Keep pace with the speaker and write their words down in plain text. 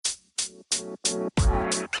You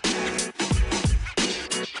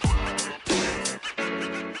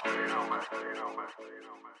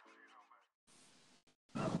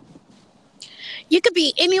could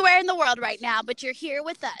be anywhere in the world right now, but you're here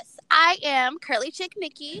with us. I am Curly Chick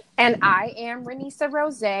Nikki. And I am Renisa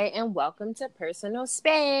Rose, and welcome to Personal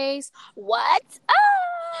Space. What's up?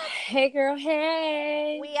 Hey, girl,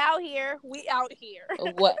 hey. We out here.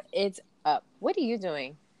 What? It's up. What are you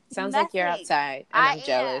doing? Sounds like you're outside, and I'm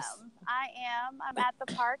jealous. I am. I'm at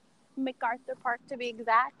the park, MacArthur Park to be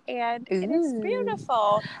exact, and it is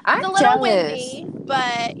beautiful. It's a little windy,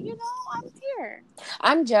 but, I'm here.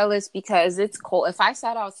 I'm jealous because it's cold. If I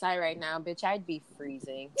sat outside right now, bitch, I'd be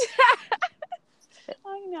freezing.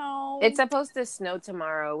 I know. It's supposed to snow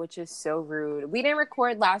tomorrow, which is so rude. We didn't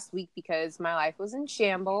record last week because my life was in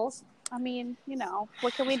shambles. I mean,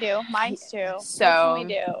 what can we do? Mine's too. So, what can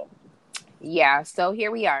we do? Yeah, so here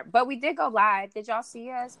we are. But we did go live. Did y'all see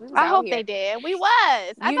us? I hope they did. We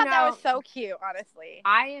was. I thought that was so cute, honestly.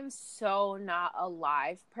 I am so not a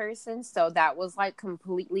live person, so that was like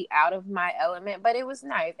completely out of my element, but it was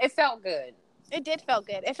nice. It felt good. It did feel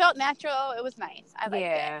good. It felt natural. It was nice. I liked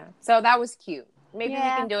it. So that was cute. Maybe we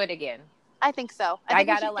can do it again. I think so. I think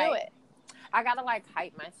we should do it. I gotta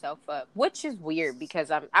hype myself up, which is weird because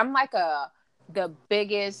I'm like the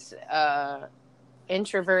biggest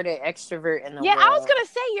introverted extrovert in the world. Yeah, I was gonna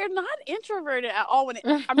say you're not introverted at all.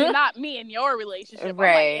 Not me in your relationship.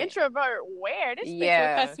 Right. I'm like, introvert where? This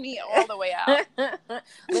bitch will cuss me all the way out.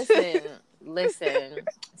 Listen.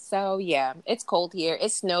 So yeah, it's cold here.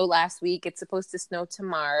 It snowed last week. It's supposed to snow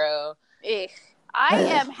tomorrow. I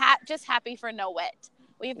am just happy for no wet.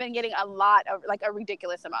 We've been getting a lot of a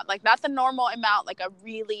ridiculous amount, not the normal amount,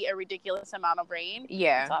 a ridiculous amount of rain.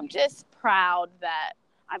 Yeah. So I'm just proud that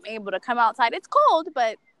I'm able to come outside. It's cold,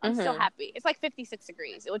 but I'm still happy. It's 56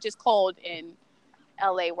 degrees, which is cold in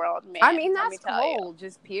LA world, man. I mean, that's cold,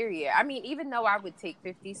 just period. I mean, even though I would take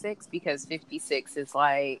 56 because 56 is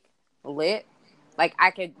lit.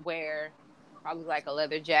 I could wear probably a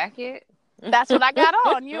leather jacket. That's what I got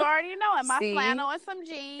on. You already know. And my flannel and some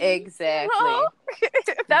jeans. Exactly.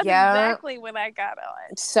 That's exactly what I got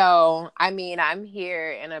on. So, I mean, I'm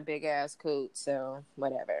here in a big ass coat, so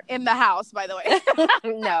whatever. In the house, by the way.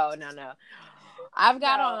 No.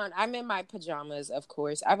 I'm in my pajamas, of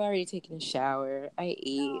course. I've already taken a shower. I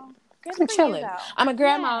ate. I'm chilling. I'm a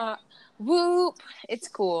grandma. Yeah. Whoop. It's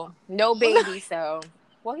cool. No baby, so.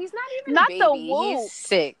 Well, he's not even a baby. Not the whoop. He's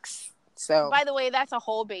 6. So, by the way, that's a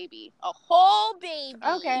whole baby. A whole baby.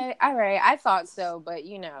 Okay, all right. I thought so, but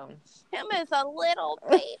him is a little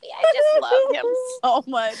baby. I just love him so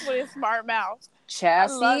much with his smart mouth.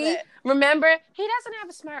 Chassis. I love it. Remember, he doesn't have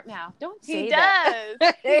a smart mouth. Don't say that.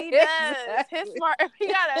 He does. He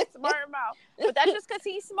got a smart mouth, but that's just because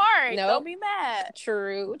he's smart. Nope. Don't be mad.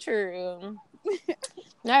 True.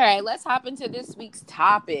 All right, let's hop into this week's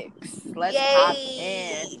topics. Let's hop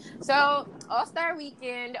in. So, All-Star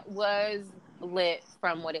Weekend was lit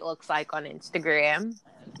from what it looks like on Instagram.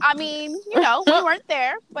 I mean, we weren't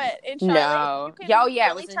there, but in Charlotte, it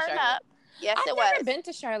was in Charlotte. Up. Yes, I've never been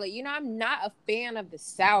to Charlotte. I'm not a fan of the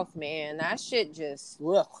South, man. That shit just,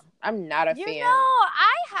 I'm not a fan.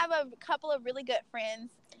 I have a couple of really good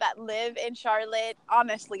friends that live in Charlotte,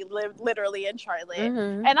 honestly live literally in Charlotte.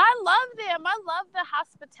 Mm-hmm. And I love them. I love the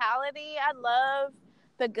hospitality. I love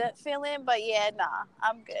the gut feeling. But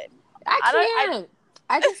I'm good.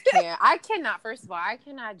 I just can't. I cannot, first of all, I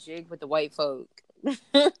cannot jig with the white folk.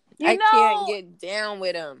 I can't get down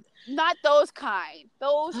with them. Not those kind.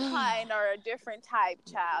 Those kind are a different type,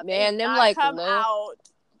 child. Man, them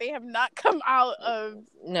They have not come out of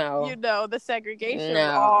the segregation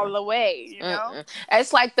all the way.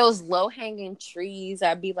 It's like those low hanging trees.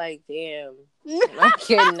 I'd be like, damn, I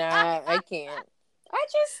cannot. I can't.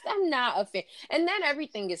 I'm not a fan. And then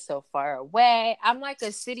everything is so far away. I'm like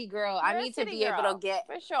a city girl. I need to be able to get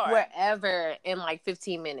wherever in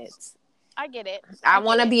 15 minutes. I get it. I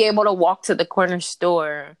want to be able to walk to the corner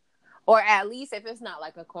store. Or at least if it's not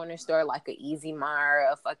a corner store, an Easy Mart,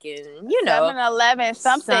 a fucking, 7-Eleven,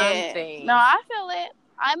 something. No, I feel it.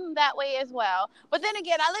 I'm that way as well. But then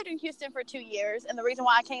again, I lived in Houston for 2 years. And the reason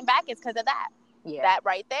why I came back is because of that. Yeah. That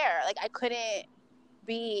right there. I couldn't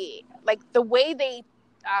be, the way they,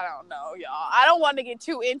 I don't know, y'all. I don't want to get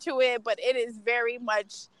too into it, but it is very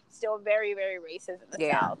much still very, very racist in the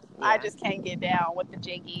South. Yeah. I just can't get down with the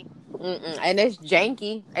janky. And it's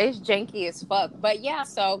janky. It's janky as fuck. But yeah,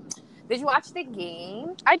 so... Did you watch the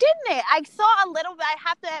game? I didn't. I saw a little bit. I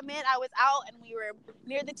have to admit, I was out and we were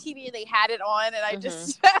near the TV and they had it on and I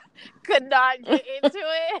just could not get into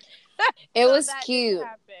it. It was cute.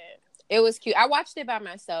 It was cute. I watched it by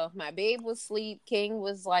myself. My babe was asleep. King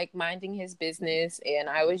was like minding his business, and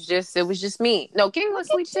it was just me. No, King was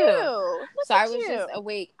asleep too. So I was just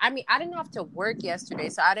awake. I mean, I didn't have to work yesterday,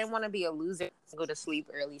 so I didn't want to be a loser and go to sleep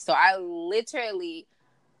early. So I literally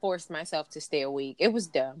forced myself to stay awake. It was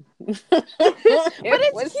dumb. But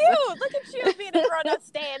it's cute. Look at you being a grown up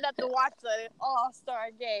staying up to watch the All-Star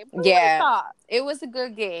game. It was a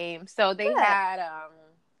good game. So they had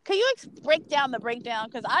Can you break down the breakdown?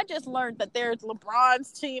 Because I just learned that there's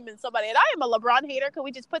LeBron's team and somebody, and I am a LeBron hater. Can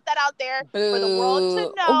we just put that out there for the world to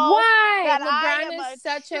know? Why? That LeBron is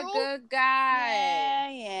such a good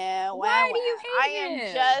guy. Yeah. Why do you hate him? I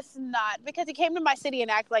am just not, because he came to my city and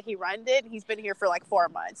acted like he runned it. He's been here for like 4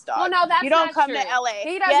 months, dog. Well, no, that's you don't not come true. to LA.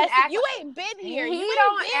 He doesn't act. You ain't been here. He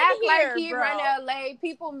don't act like he run LA.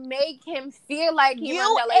 People make him feel like he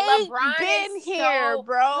runs LA. LeBron been is here, so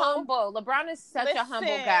bro. humble. LeBron is such a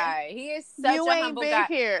humble guy. He is such a humble guy.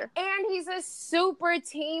 Here. And he's a super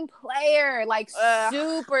team player. Like,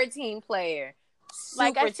 super team player.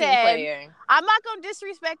 Like I said, I'm not going to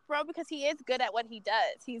disrespect bro because he is good at what he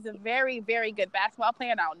does. He's a very, very good basketball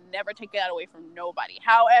player, and I'll never take that away from nobody.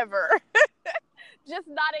 However, just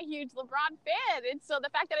not a huge LeBron fan. And so the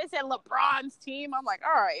fact that I said LeBron's team, I'm like,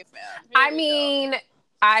 all right, man.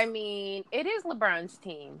 I mean, it is LeBron's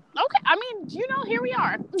team. Okay. I mean, here we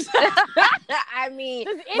are. I mean,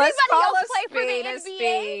 does anybody else play for the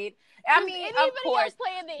NBA? I mean, of course. Else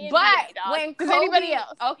play in the NBA, but when Kobe, anybody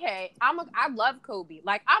else? Okay, I love Kobe.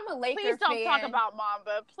 Like, I'm a Lakers fan. Please don't talk about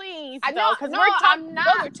Mamba. Please. I know, because I'm not.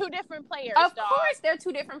 Those are two different players. Of course, they're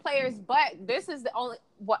two different players. But this is all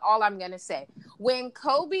I'm gonna say. When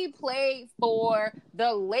Kobe played for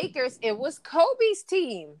the Lakers, it was Kobe's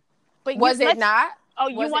team. But was it not? Oh,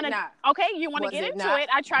 you want to? Okay, you want to get into it?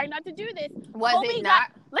 I try not to do this. Was it not?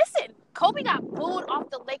 Listen, Kobe got booed off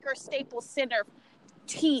the Lakers Staples Center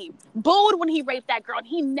team. Booed when he raped that girl. And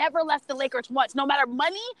he never left the Lakers once. No matter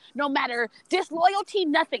money, no matter disloyalty,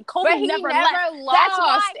 nothing. Kobe never left.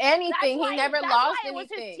 Lost anything. He never lost anything. That's why it was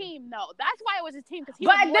his team. No, that's why it was his team.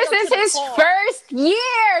 But this is his first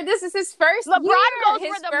year. This is his first year. LeBron goes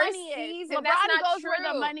where the money is. LeBron goes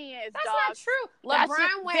where the money is. That's not true.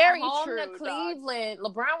 LeBron went home to Cleveland.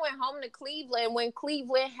 LeBron went home to Cleveland when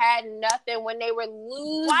Cleveland had nothing, when they were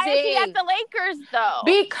losing. Why is he at the Lakers though?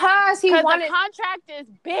 Because he wanted. The contract is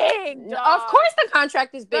big, dog. Of course the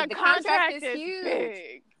contract is big. The contract is huge.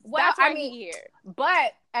 Big. Well, I mean,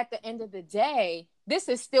 but at the end of the day, this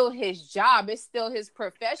is still his job. It's still his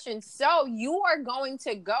profession. So you are going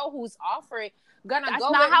to go who's offering. That's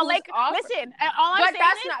not how Lakers. Listen, all I'm saying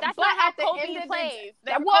is that's not how Kobe plays.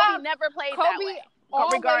 Kobe never played that way.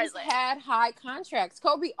 Kobe always had high contracts.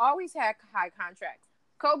 Kobe always had high contracts.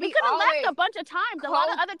 Kobe he could have left a bunch of times. A lot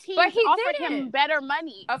of other teams offered him better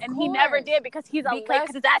money, and he never did because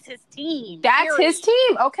that's his team. That's his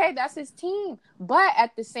team. Okay, that's his team. But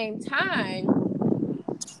at the same time,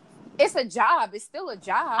 it's a job. It's still a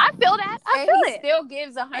job. I feel that. I feel it. He still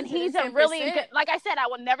gives 110%. And he's a really good. Like I said, I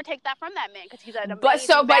would never take that from that man because he's an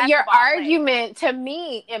amazing. But your argument, to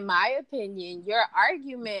me, in my opinion, your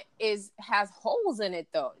argument has holes in it.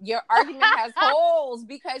 Though your argument has holes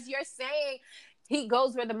because you're saying. He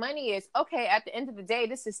goes where the money is. Okay, at the end of the day,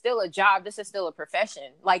 this is still a job. This is still a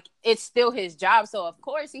profession. Like, it's still his job. So, of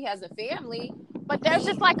course, he has a family. But there's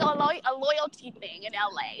just like a loyalty thing in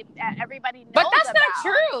LA that everybody knows But that's about. not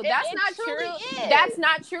true. That's not true. That's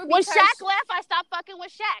not true. When Shaq left, I stopped fucking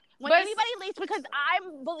with Shaq. When anybody leaves, because I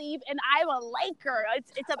believe and I'm a Laker.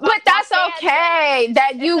 It's about. But that's okay.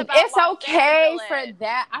 It's okay for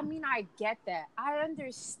that. I mean, I get that. I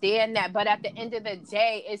understand that. But at the end of the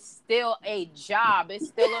day, it's still a job. It's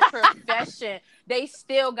still a profession. They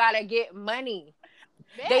still gotta get money.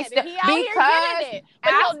 Man, he out here getting it.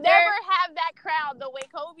 But he'll never have that crowd the way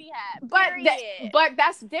Kobe had. But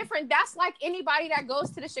that's different. That's like anybody that goes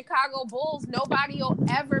to the Chicago Bulls. Nobody will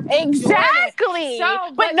ever be exactly.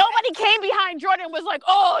 But nobody came behind Jordan and was like,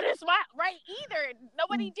 "Oh, this right either."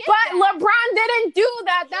 Nobody did. But LeBron didn't do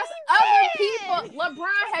that. That's other people.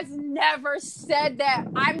 LeBron has never said that.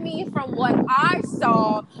 I mean, from what I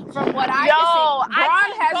saw, from what I see,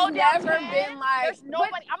 LeBron has never been like. There's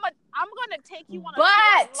nobody. I'm gonna take you on a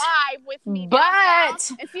live with me. But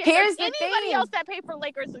here's the anybody thing. else that paid for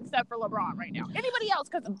Lakers except for LeBron right now. Anybody else?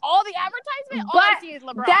 Because all the advertisement, all I see is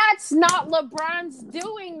LeBron. That's not LeBron's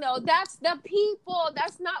doing though. That's the people.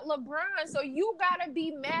 That's not LeBron. So you gotta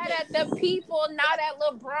be mad at the people, not at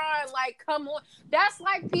LeBron. Like, come on. That's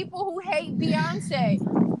like people who hate Beyonce.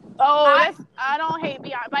 I don't hate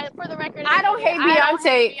Beyonce. But for the record, I don't hate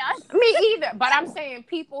Beyonce. Me either. But I'm saying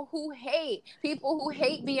people who hate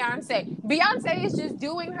Beyonce. Beyonce is just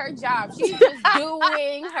doing her job. She's just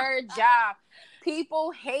doing her job. People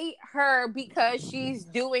hate her because she's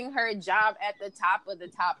doing her job at the top of the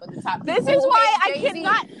top of the top. This is why I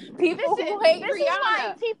cannot. People who hate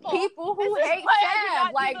Rihanna. People who hate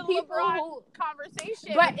Fab. Like people who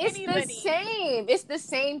conversation. But it's the same. It's the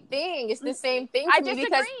same thing. It's the same thing to me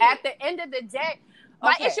because at the end of the day,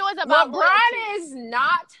 my issue is about LeBron is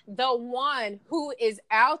not the one who is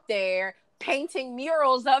out there painting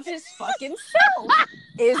murals of his fucking self.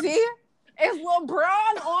 Is he? Is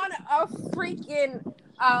LeBron on a freaking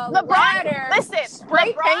ladder? Listen,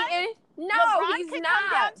 spray painting? No, LeBron he's can not.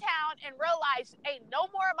 come downtown and realize,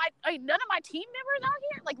 none of my team members out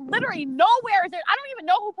here. Like literally nowhere is there. I don't even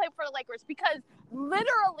know who played for the Lakers because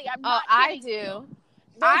literally I'm not. I do.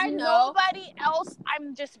 I know nobody else.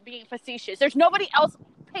 I'm just being facetious. There's nobody else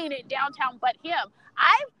painted downtown but him.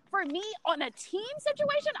 For me, on a team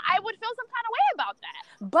situation, I would feel some kind of way about that.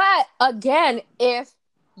 But again, if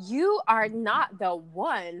you are not the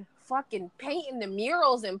one fucking painting the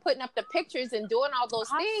murals and putting up the pictures and doing all those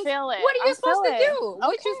things, what are you supposed to do? Okay.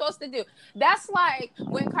 What you supposed to do? That's like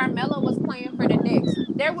when Carmelo was playing for the Knicks.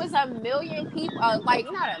 There was a million people, like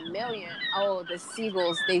not a million. Oh, the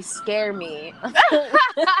Seagulls, they scare me.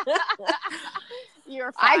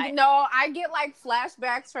 You're fine. I know. I get like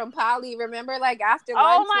flashbacks from Polly. Remember, like after lunch.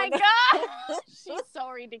 Oh my god, she's so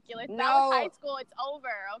ridiculous. No, that was high school. It's over.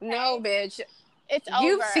 Okay? No, bitch. It's over.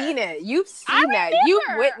 You've seen it. You've seen that. You've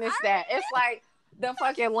witnessed that. It's like the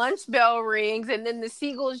fucking lunch bell rings and then the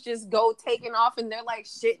Seagulls just go taking off and they're like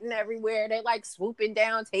shitting everywhere. They're like swooping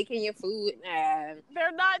down, taking your food.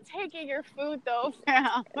 They're not taking your food though,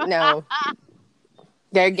 fam. No.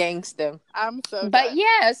 They're gangster. I'm so But done.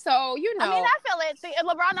 Yeah, so you know. I mean, I feel it. The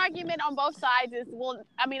LeBron argument on both sides is,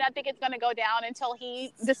 I think it's going to go down until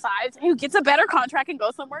he decides he gets a better contract and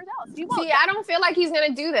goes somewhere else. I don't feel like he's going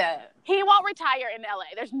to do that. He won't retire in LA.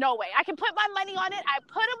 There's no way. I can put my money on it. I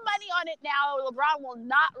put money on it now. LeBron will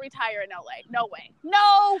not retire in LA. No way.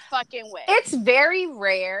 No fucking way. It's very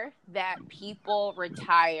rare that people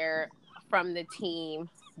retire from the team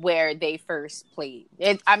where they first played.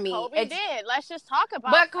 Kobe did. Let's just talk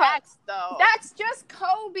about facts, though. That's just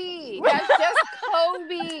Kobe. That's just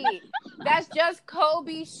Kobe. That's just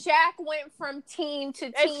Kobe. Shaq went from team to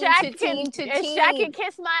team to team to team. Shaq can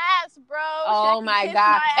kiss my ass, bro. Oh my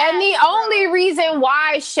god! And the only reason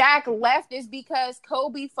why Shaq left is because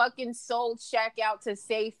Kobe fucking sold Shaq out to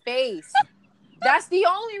save face. That's the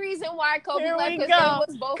only reason why Kobe left, because they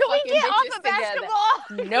was both fucking bitches together.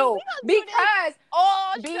 Basketball? No, because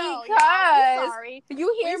sorry.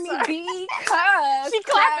 You hear me? Because she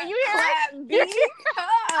clapping. You hear it?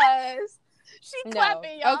 Because she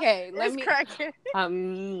clapping, y'all. Okay, let me.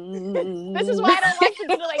 This is why I don't like to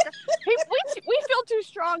do the Lakers. We feel too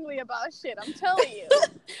strongly about shit. I'm telling you.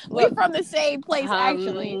 We're from the same place,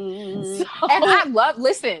 actually. And I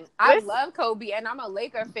love Kobe, and I'm a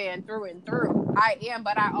Laker fan through and through. I am,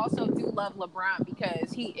 but I also do love LeBron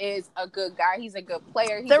because he is a good guy. He's a good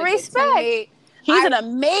player. He's respect. He's an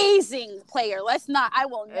amazing player. I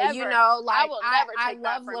will never. I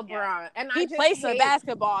love LeBron, and he plays some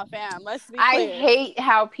basketball, fam. Let's be clear. I hate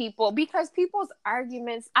how because people's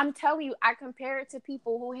arguments. I'm telling you, I compare it to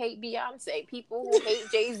people who hate Beyonce, people who hate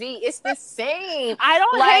Jay-Z. It's the same. I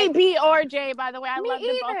don't hate B or J. By the way, I love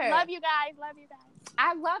them both. Love you guys.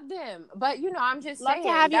 I love them, but I'm just saying. Love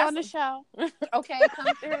to have you on the show. Okay,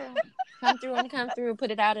 come through.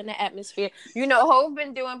 Put it out in the atmosphere. Hov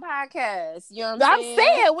been doing podcasts. You know what I'm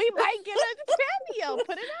saying? We might get a cameo.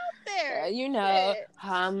 Put it out there.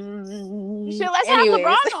 Let's have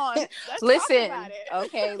LeBron on. Listen.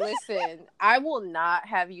 Okay, listen. I will not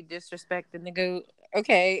have you disrespecting the GOAT.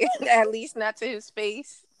 Okay, at least not to his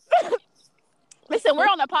face. Listen, we're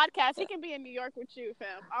on a podcast. He can be in New York with you, fam.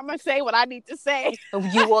 I'm going to say what I need to say.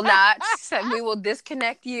 You will not. We will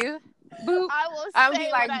disconnect you. Boop. I will say I'll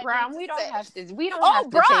be like, Bron, we don't have to take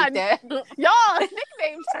that. Y'all,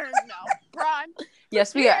 nickname turns now. Bron.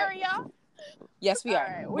 Yes, we are. Yes, we are.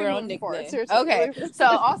 Right, we're on nickname. Okay. So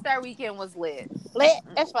All-Star Weekend was lit.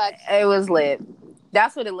 As fuck. It was lit.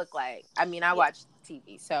 That's what it looked like. I mean, I watched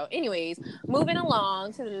TV. So, anyways, moving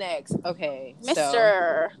along to the next. Okay,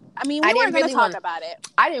 Mr. We weren't going to talk about it.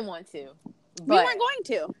 I didn't want to. We weren't going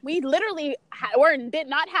to. We literally did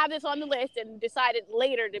not have this on the list and decided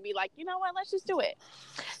later to be like, you know what? Let's just do it.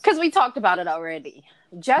 Because we talked about it already.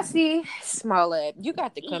 Jussie Smollett, you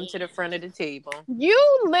got to come to the front of the table. You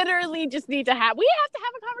literally just need to we have to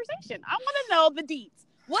have a conversation. I want to know the deets.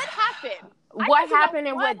 What happened? What happened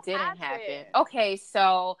and what didn't happen? Okay,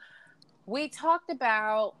 so we talked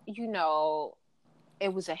about,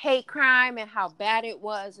 it was a hate crime and how bad it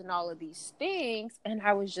was and all of these things. And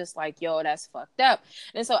I was just like, yo, that's fucked up.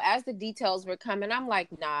 And so as the details were coming, I'm like,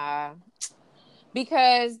 nah,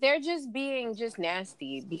 because they're just being just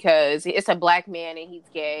nasty because it's a black man and he's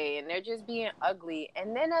gay and they're just being ugly.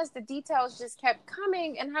 And then as the details just kept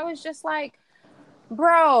coming, and I was just like,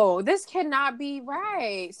 bro, this cannot be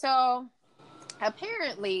right. So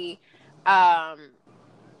apparently,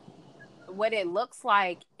 what it looks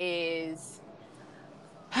like is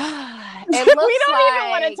it looks we don't even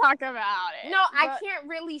want to talk about it. No, I can't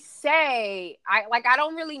really say. I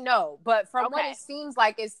don't really know, but from what it seems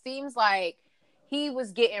like he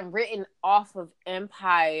was getting written off of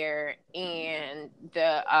Empire, and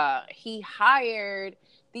he hired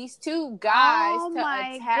these two guys to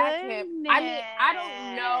attack him. I mean, I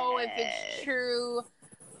don't know if it's true.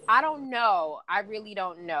 I don't know. I really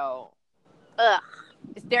don't know. Ugh.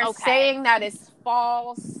 They're saying that it's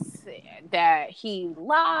false, that he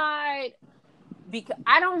lied, because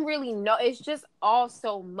I don't really know. It's just all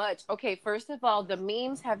so much. Okay, first of all, the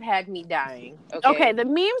memes have had me dying. Okay, the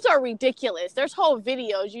memes are ridiculous. There's whole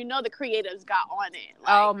videos, the creatives got on it.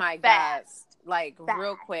 Oh my God.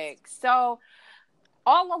 Real quick. So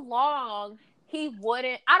all along, he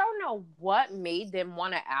wouldn't, I don't know what made them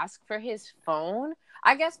want to ask for his phone.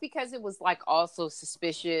 I guess because it was also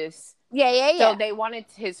suspicious. Yeah. So they wanted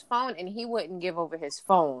his phone and he wouldn't give over his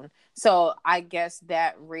phone. So I guess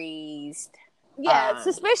that raised...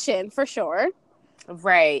 suspicion for sure.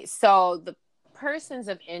 Right. So the persons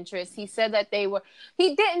of interest, he said that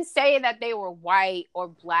he didn't say that they were white or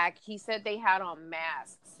black. He said they had on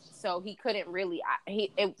masks. So he couldn't really... He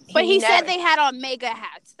said they had on MAGA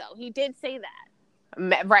hats, though. He did say that.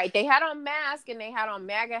 Right. They had on masks and they had on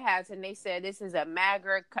MAGA hats, and they said this is a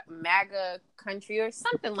MAGA country or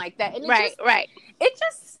something like that. And right. It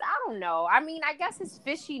just, I don't know. I mean, I guess it's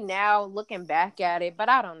fishy now looking back at it, but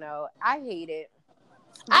I don't know. I hate it.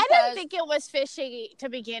 I didn't think it was fishy to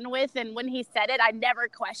begin with, and when he said it, I never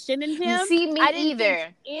questioned him. See, me I didn't either.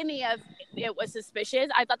 Think any of it was suspicious.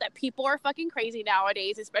 I thought that people are fucking crazy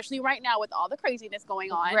nowadays, especially right now with all the craziness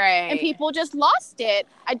going on. Right. And people just lost it.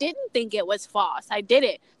 I didn't think it was false. I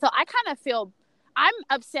didn't. So I kind of I'm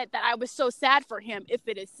upset that I was so sad for him if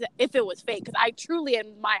it was fake, because I truly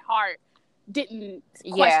in my heart didn't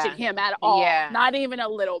question him at all. Yeah. Not even a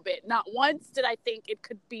little bit. Not once did I think it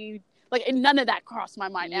could be. None of that crossed my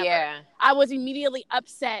mind ever. Yeah. I was immediately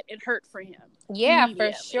upset and hurt for him. Yeah,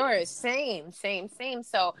 for sure. Same.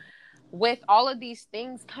 So with all of these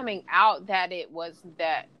things coming out that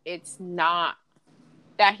it's not,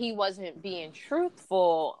 that he wasn't being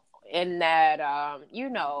truthful, and that,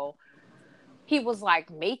 he was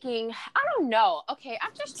making, I don't know. Okay,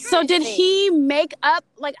 I'm just trying So did he make up,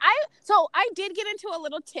 I did get into a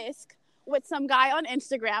little tisk with some guy on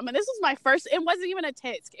Instagram, and this was my first, it wasn't even a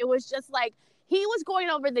tisk, it was just he was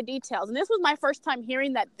going over the details, and this was my first time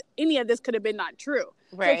hearing that any of this could have been not true.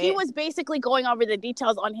 Right. So he was basically going over the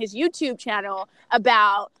details on his YouTube channel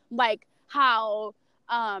about how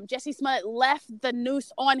Jussie Smollett left the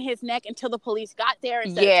noose on his neck until the police got there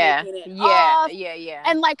and started taking it off. Yeah.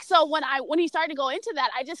 And so when he started to go into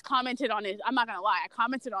that, I just commented on it. I'm not gonna lie, I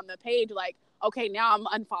commented on the page okay, now I'm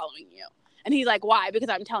unfollowing you. And he's like, why? Because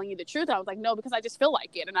I'm telling you the truth. And I was like, no, because I just feel like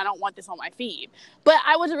it, and I don't want this on my feed. But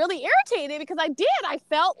I was really irritated because I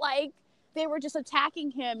felt like they were just attacking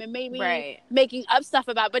him and maybe making up stuff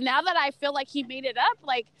about it. But now that I feel like he made it up,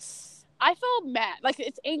 I feel mad.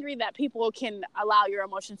 It's angry that people can allow your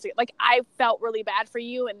emotions to... I felt really bad for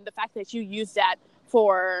you, and the fact that you used that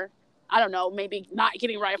for, I don't know, maybe not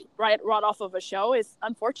getting right off of a show is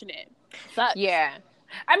unfortunate. Sucks. Yeah.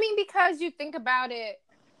 I mean, because you think about it,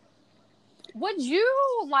 would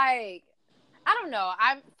you I don't know.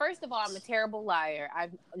 First of all, I'm a terrible liar.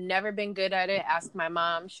 I've never been good at it. Ask my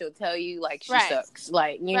mom; she'll tell you she sucks.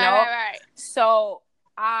 You know. Right. So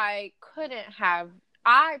I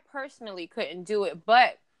personally couldn't do it.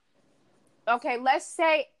 But okay, let's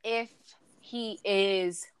say if he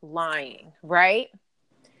is lying, right?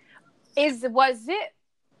 Was it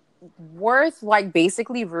worth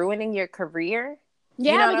basically ruining your career?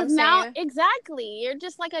 Yeah, because now, exactly, you're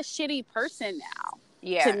just a shitty person now.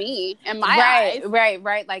 Yeah. To me, in my eyes.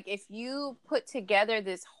 Right. If you put together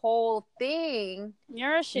this whole thing,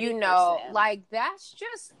 you're a shitty person. That's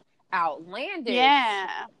just outlandish. Yeah,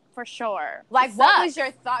 for sure. What was your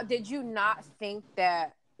thought? Did you not think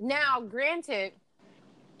that... Now, granted,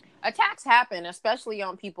 attacks happen, especially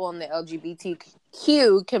on people in the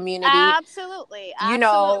LGBTQ community. Absolutely.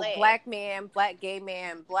 Black man, black gay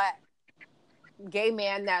man, black gay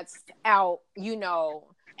man that's out, you know,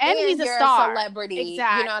 and he's a star, celebrity.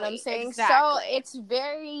 Exactly. You know what I'm saying? Exactly. So it's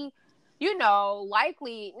very, you know,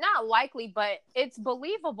 not likely, but it's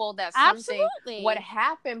believable that something would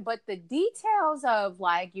happen. But the details of,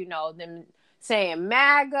 like, you know, them saying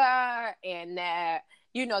MAGA and that,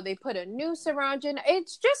 you know, they put a noose around you,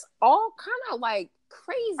 it's just all kind of like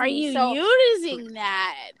crazy. Are you using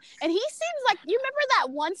that? And he seems like, you remember that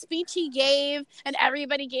one speech he gave and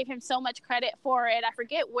everybody gave him so much credit for it? I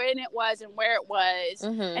forget when it was and where it was.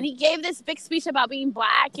 Mm-hmm. And he gave this big speech about being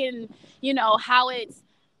Black and, you know, how it's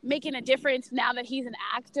making a difference now that he's an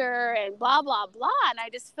actor and blah, blah, blah. And I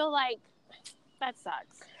just feel like that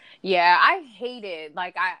sucks. Yeah, I hate it.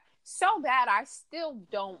 Like, so bad, I still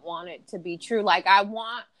don't want it to be true. Like, I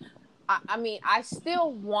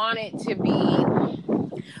still want it to be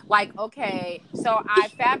like, okay, so I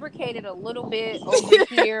fabricated a little bit over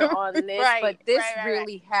here on this, but this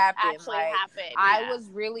really happened. Actually happened. Yeah. I was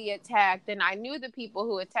really attacked, and I knew the people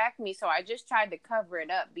who attacked me, so I just tried to cover it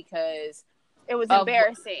up because it was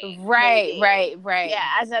embarrassing. Right.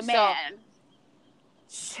 Yeah, as a man.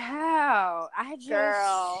 Child,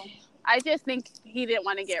 I just think he didn't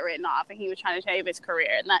want to get written off, and he was trying to save his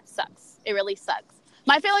career, and that sucks. It really sucks.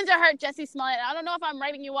 My feelings are hurt, Jussie Smollett. I don't know if I'm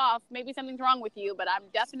writing you off. Maybe something's wrong with you, but I'm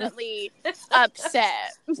definitely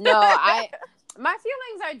upset. No, my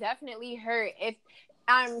feelings are definitely hurt. If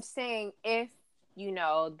I'm saying, if, you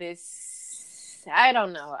know, this, I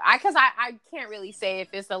don't know. Because I can't really say if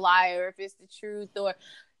it's a lie or if it's the truth, or,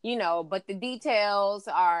 you know, but the details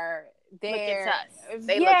are there.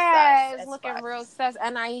 They look sus. It's looking real sus,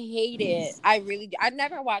 and I hate it. I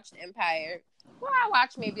never watched Empire. Well, I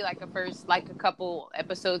watched maybe like a couple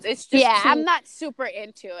episodes. It's just I'm not super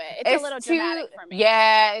into it. It's a little dramatic for me.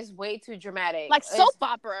 Yeah, it's way too dramatic. Like soap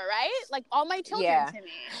opera, right? Like All My Children to me.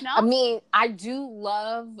 No? I mean, I do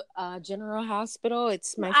love General Hospital.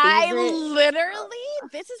 It's my favorite.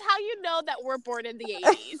 This is how you know that we're born in the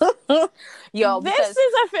 80s. Yo, this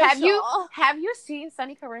is official. Have you seen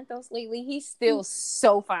Sonny Corinthos lately? He's still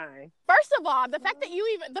so fine. First of all, the fact that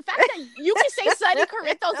you can say Sonny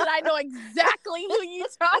Corinthos and I know exactly who you're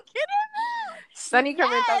talking about. Sonny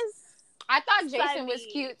Corinthos. I thought Jason was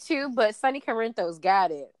cute too, but Sonny Corinthos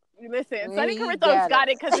got it. Listen, Sonny Corinthos got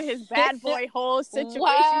it because of his bad boy whole situation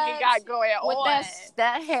he got going on. With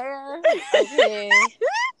that hair. Okay.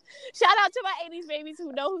 Shout out to my 80s babies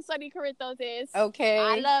who know who Sonny Corinthos is. Okay.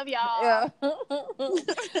 I love y'all.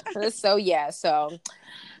 Yeah. So,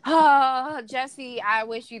 Jussie, I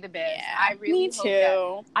wish you the best. Yeah, I really me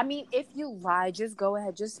too. I mean, if you lie, just go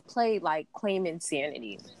ahead. Just play, like, claim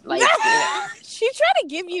insanity. Like, She tried to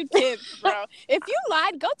give you tips, bro. If you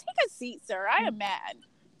lied, go take a seat, sir. I am mad.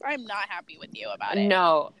 I'm not happy with you about it.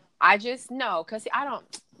 No, because I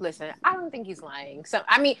don't think he's lying. So,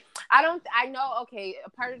 I mean, I know, okay, a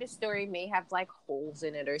part of the story may have, like, holes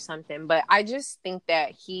in it or something, but I just think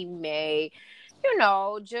that he may, you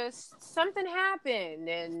know, just something happened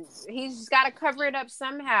and he's just got to cover it up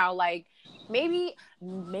somehow. Like, maybe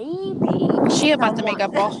she about to make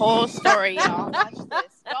up a whole story, y'all. Watch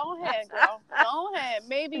this. Go ahead, girl. Go ahead.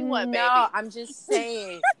 Maybe what, baby? No, I'm just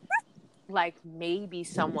saying. Like, maybe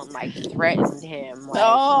someone, like, threatened him, like, with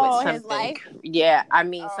something. His life? Yeah, I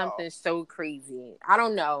mean, something so crazy. I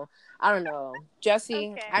don't know.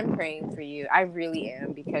 Jussie, okay. I'm praying for you. I really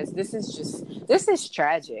am, because this is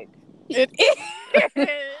tragic. It is.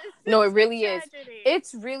 No, it really is.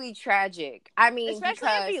 It's really tragic. I mean, especially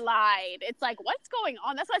if he lied. It's like, what's going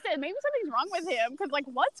on? That's why I said maybe something's wrong with him, because, like,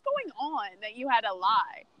 what's going on that you had to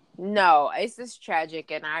lie? No, it's just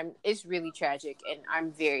tragic, and it's really tragic, and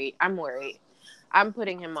I'm worried. I'm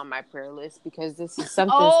putting him on my prayer list because something's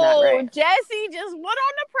not right. Jussie just went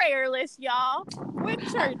on the prayer list, y'all. With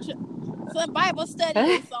church. Some Bible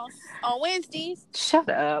studies on Wednesdays. Shut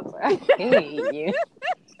up. I hate you.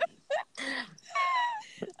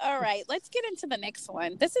 All right, let's get into the next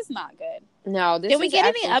one. This is not good. No, did we get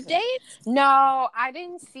any updates? No, I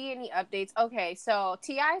didn't see any updates. Okay, so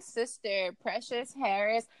T.I.'s sister, Precious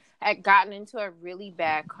Harris, had gotten into a really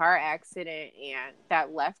bad car accident and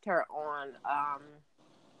that left her on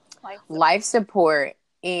life support.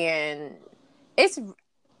 And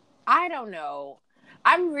I don't know.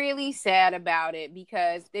 I'm really sad about it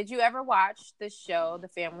because did you ever watch the show, The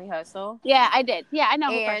Family Hustle? Yeah, I did. Yeah, I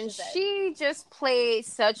know who Precious is. And she just played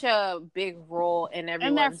such a big role in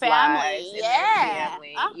everyone's their lives. In their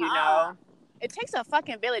family, you know? It takes a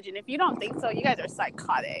fucking village, and if you don't think so, you guys are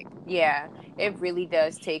psychotic. Yeah, it really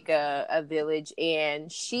does take a village,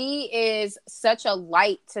 and she is such a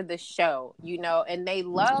light to the show, you know, and they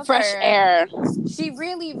love fresh air. She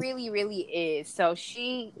really, really, really is. So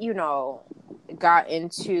she, you know, got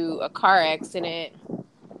into a car accident.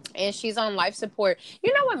 And she's on life support.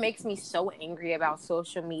 You know what makes me so angry about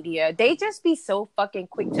social media? They just be so fucking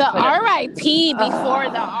quick to put RIP before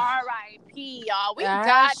the RIP, y'all. We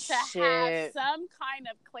got to have some kind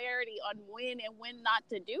of clarity on when and when not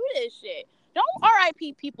to do this shit. Don't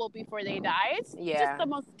RIP people before they die. It's just the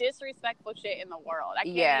most disrespectful shit in the world. I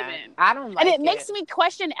can't even. I don't like it. And it makes me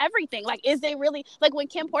question everything. Like, is they really... Like, when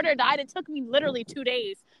Kim Porter died, it took me literally 2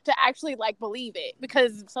 days to actually, like, believe it.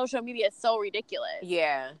 Because social media is so ridiculous.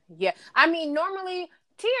 Yeah. I mean, normally...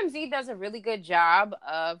 TMZ does a really good job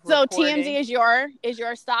of reporting. So TMZ is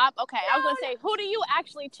your stop? Okay. I was going to say, who do you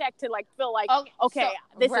actually check to, like, feel like, okay,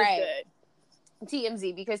 this is good?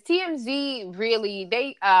 TMZ. Because TMZ really...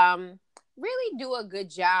 They... really do a good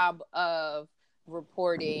job of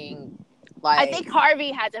reporting. Like, I think Harvey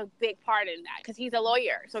has a big part in that because he's a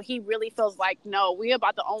lawyer, so he really feels like, no, we're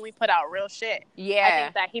about to only put out real shit. Yeah, I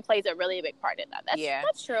think that he plays a really big part in that.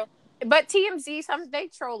 That's true. But TMZ, they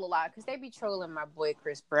troll a lot because they be trolling my boy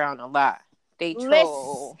Chris Brown a lot. They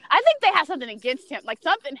troll. I think they have something against him. Like,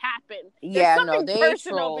 something happened. There's something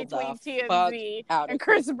personal between TMZ and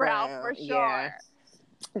Chris Brown for sure. Yeah.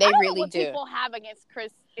 They really do. People have against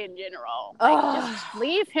Chris in general. Like, just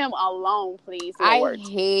leave him alone, please. Lord. I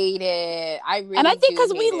hate it. I really And I think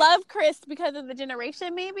because we love Chris because of the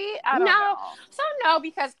generation, maybe. I don't know. So no,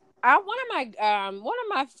 because one of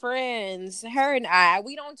my friends, her and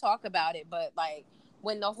we don't talk about it, but like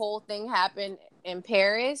when the whole thing happened in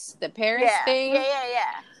Paris, the Paris thing.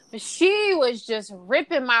 Yeah. She was just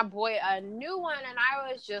ripping my boy a new one, and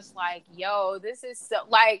I was just like, yo, this is so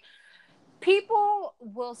like. People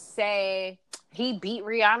will say he beat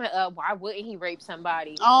Rihanna up. Why wouldn't he rape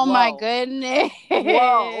somebody? Oh, my goodness.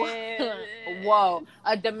 Whoa.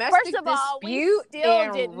 A domestic dispute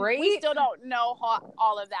and rape? We still don't know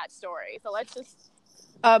all of that story. So let's just...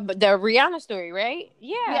 But the Rihanna story, right?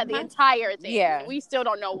 Yeah, the entire thing. Yeah. We still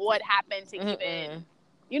don't know what happened to even...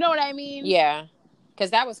 You know what I mean? Yeah.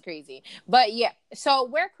 Because that was crazy. But yeah, so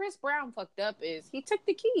where Chris Brown fucked up is he took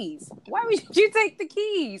the keys. Why would you take the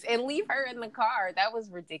keys and leave her in the car? That was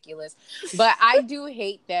ridiculous. But I do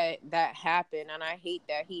hate that happened, and I hate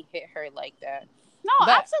that he hit her like that. No,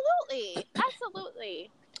 absolutely.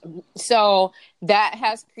 So that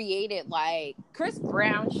has created like Chris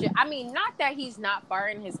Brown shit. I mean, not that he's not far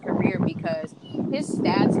in his career, because his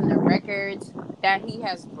stats and the records that he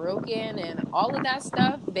has broken and all of that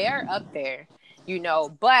stuff, they're up there. You know,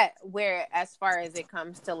 but where as far as it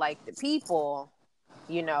comes to like the people,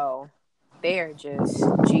 you know, they're just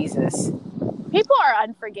Jesus. People are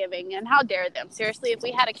unforgiving, and how dare them? Seriously, if we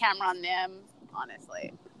had a camera on them,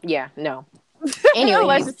 honestly. Yeah, no. Anyway,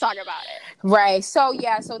 let's just talk about it. Right. So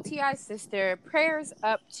so T.I.'s sister, prayers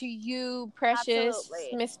up to you, Precious,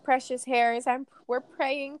 Miss Precious Harris. We're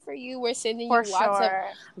praying for you. We're sending you lots of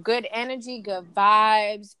good energy, good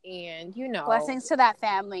vibes, and you know, blessings to that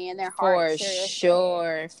family and their hearts.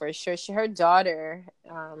 For sure. Her daughter.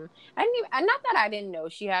 Not that I didn't know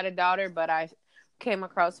she had a daughter, but I came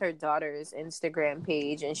across her daughter's Instagram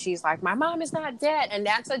page, and she's like, my mom is not dead, and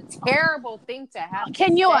that's a terrible thing to have.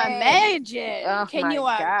 Can you imagine? Imagine?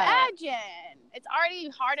 It's already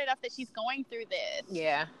hard enough that she's going through this.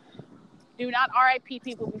 Yeah. Do not RIP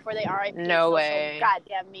people before they RIP. No way.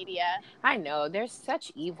 Goddamn media. I know. They're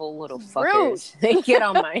such evil little fuckers. They get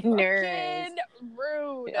on my nerves.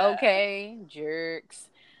 Rude. Okay, jerks.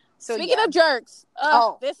 So speaking of jerks,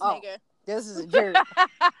 this nigga. This is a jerk.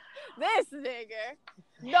 This nigga.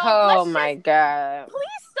 No, oh my God.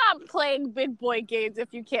 Please stop playing big boy games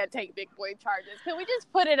if you can't take big boy charges. Can we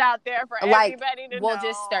just put it out there for everybody to know? We'll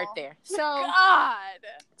just start there. So, God.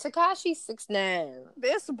 Tekashi 6ix9ine.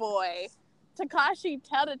 This boy. Tekashi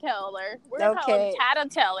Tattletailer. We're going to call him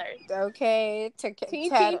Tattletailer. Okay.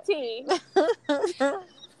 TTT.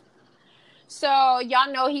 So,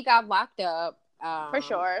 y'all know he got locked up. For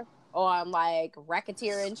sure. On like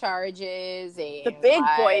racketeering charges and the big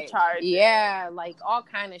boy charges. Yeah, like all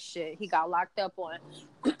kind of shit. He got locked up on.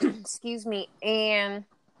 Excuse me. And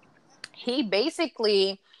he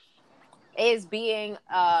basically is being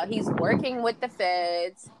he's working with the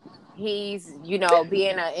feds. He's,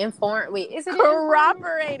 being an informant. Wait, is it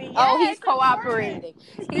cooperating? Oh, he's cooperating.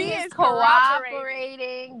 He is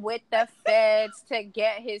cooperating with the feds to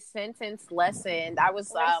get his sentence lessened. I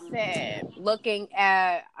was looking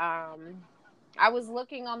at I was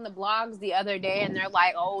looking on the blogs the other day, and they're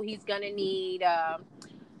like, "Oh, he's gonna need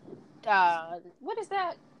what is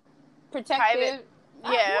that? Protective?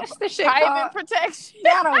 Private, what's the shit private called? Protection.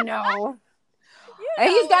 I don't know." And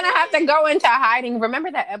he's gonna have to go into hiding.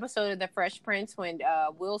 Remember that episode of The Fresh Prince when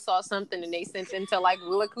Will saw something and they sent him to like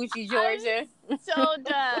Willacoochee, Georgia? I'm so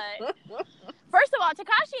done. First of all,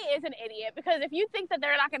 Tekashi is an idiot because if you think that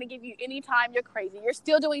they're not going to give you any time, you're crazy. You're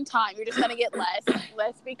still doing time. You're just going to get less.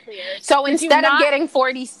 Let's be clear. So instead of getting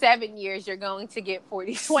 47 years, you're going to get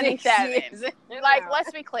 27 years. Like,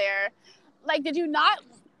 let's be clear. Like, did not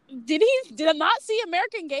see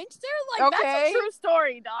American Gangster? Like, that's a true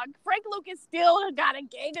story, dog. Frank Lucas still got a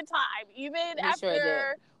gang of time, even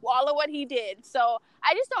after all of what he did. So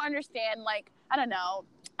I just don't understand. Like, I don't know.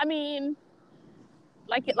 I mean,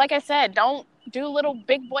 like I said, don't do little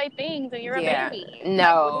big boy things and you're a baby.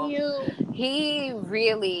 No. Like, he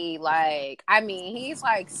really, like, I mean, he's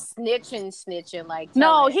like snitching, like,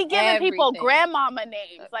 no, he giving people grandmama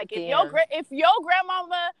names. Like, if your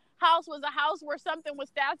grandmama house was a house where something was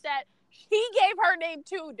stashed at, he gave her name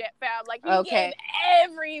too, fam. Like, he gave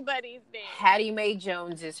everybody's name. Hattie Mae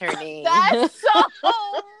Jones is her name. That's so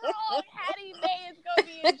wrong. Hattie Mae is gonna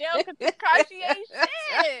be in jail because Tekashi ain't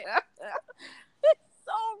shit.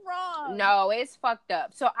 So wrong. No, it's fucked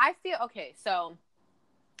up. So I feel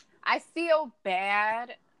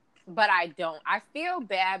bad, but I don't. I feel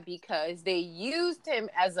bad because they used him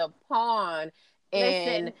as a pawn.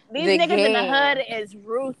 Listen, these niggas in the hood is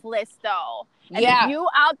ruthless though. And if you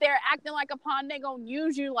out there acting like a pawn, they gonna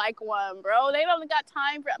use you like one, bro. They don't got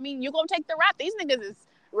time for. I mean, you gonna take the rap. These niggas is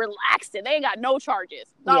relaxed and they ain't got no charges.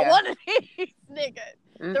 Not one of these niggas.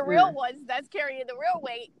 Mm-mm. The real ones that's carrying the real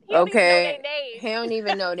weight. He don't even know their name. He don't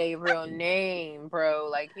even know their real name, bro.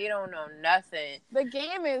 Like, he don't know nothing. The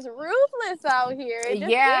game is ruthless out here. It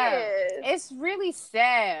just is. It's really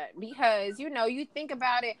sad because, you think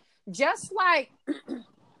about it, just like,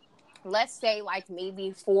 let's say like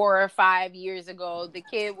maybe 4 or 5 years ago, the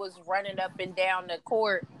kid was running up and down the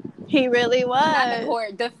court. He really was. Not the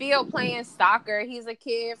court, the field playing soccer. He's a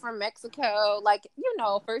kid from Mexico. Like,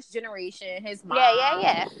 first generation. His mom.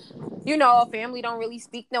 Yeah. Family don't really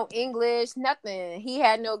speak no English, nothing. He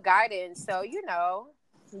had no guidance. So, you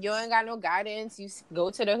ain't got no guidance. You go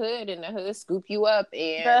to the hood and the hood scoop you up.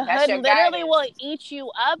 And the that's hood your literally guidance. will eat you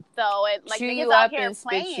up, though. And like, chew you up and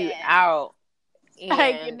spit you out.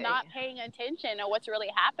 Like, you're not paying attention to what's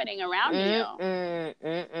really happening around you. And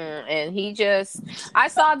I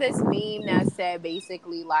saw this meme that said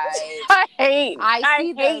basically like, I hate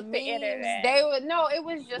the memes. Internet. It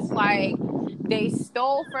was just like, they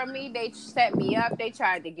stole from me, they set me up, they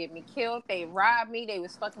tried to get me killed, they robbed me, they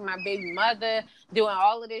was fucking my baby mother, doing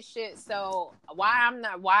all of this shit. So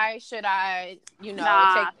why should I,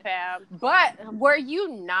 fam. But were you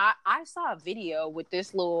not? I saw a video with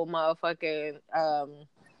this little motherfucking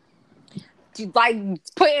like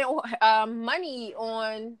putting money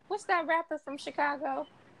on, what's that rapper from Chicago?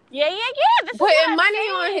 Yeah. Putting money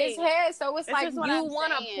on his head. So it's like, you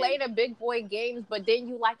want to play the big boy games, but then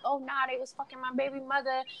you like, oh, nah, they was fucking my baby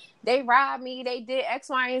mother. They robbed me. They did X,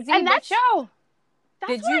 Y, and Z. And that's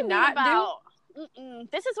did you not do?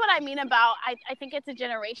 This is what I mean about, I think it's a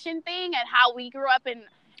generation thing and how we grew up in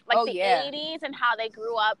like the 80s and how they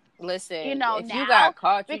grew up. Listen, if now, you got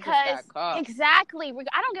caught, you just got caught. Exactly.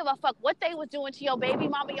 I don't give a fuck what they was doing to your baby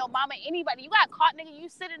mama, your mama, anybody. You got caught, nigga, you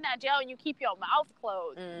sit in that jail and you keep your mouth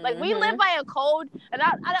closed. Mm-hmm. Like, we live by a code, and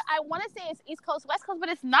I want to say it's East Coast, West Coast, but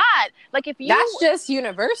it's not. Like, if you... That's just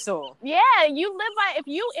universal. Yeah, you live by... If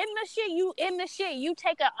you in the shit, you in the shit. You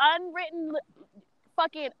take an unwritten...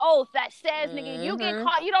 fucking oath that says, nigga, you get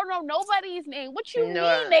caught, you don't know nobody's name. What you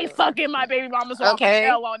mean they fucking my baby mama so I can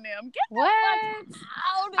tell on them? Get the fuck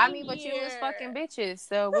out of here. But you was fucking bitches,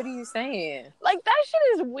 so what are you saying? Like, that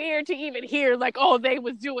shit is weird to even hear, like, oh, they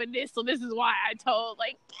was doing this, so this is why I told.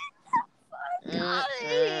 Like, get the fuck out of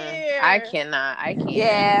here. I can't.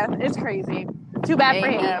 Yeah, it's crazy. Too bad for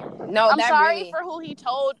him. No, I'm sorry for who he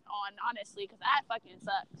told on, honestly, because that fucking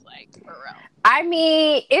sucks. Like, for real. I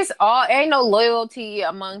mean, ain't no loyalty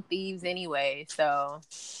among thieves anyway, so.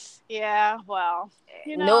 Yeah, well,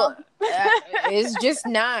 No, it's just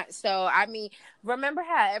not. So, I mean, remember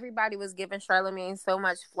how everybody was giving Charlamagne so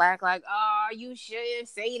much flack, like, oh, you shouldn't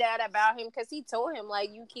say that about him, because he told him,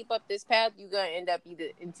 like, you keep up this path, you're going to end up either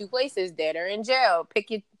in 2 places, dead or in jail.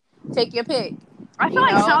 Take your pick. I feel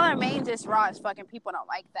like Charlamagne just raw as fucking. People don't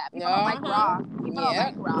like that. People don't like raw. People don't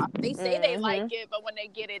like raw. They say they like it, but when they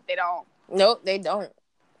get it, they don't. Nope, they don't.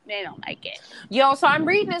 They don't like it. Yo, so I'm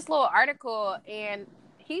reading this little article, and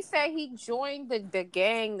he said he joined the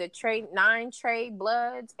gang, the 9 Trey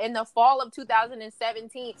Bloods, in the fall of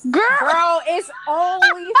 2017. Girl, it's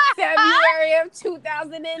only February of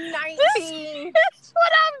 2019. That's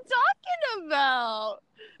what I'm talking about.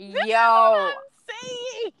 Yo.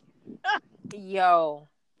 Saying. Yo.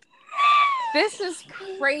 This is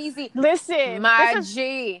crazy. Listen, my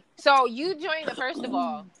G. So you joined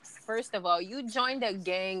First of all, you joined a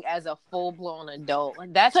gang as a full-blown adult.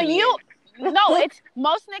 That's so weird. It's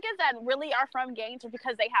most niggas that really are from gangs are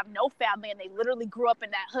because they have no family and they literally grew up in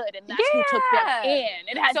that hood and that's who took them in.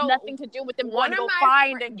 It has nothing to do with them going to go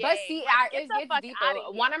find a gang. But see, it gets deeper.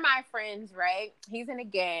 One of my friends, right? He's in a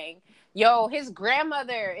gang. Yo, his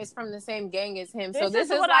grandmother is from the same gang as him. So this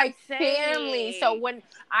is like family. So when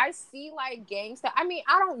I see like gang stuff, I mean,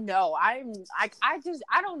 I don't know. I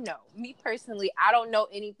don't know. Me personally, I don't know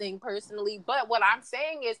anything personally. But what I'm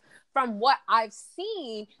saying is, from what I've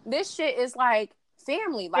seen, this shit is like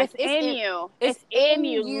family. Like it's in you. It's in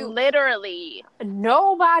you, literally.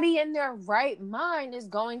 Nobody in their right mind is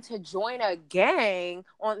going to join a gang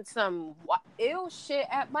on some ill shit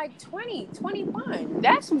at like 20, 21.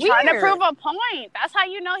 That's weird. Trying to prove a point. That's how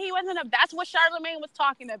you know he wasn't that's what Charlamagne was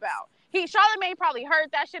talking about. Charlamagne probably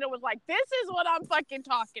heard that shit and was like, this is what I'm fucking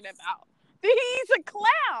talking about. He's a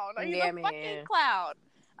clown. He's a fucking clown.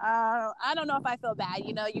 I don't know if I feel bad.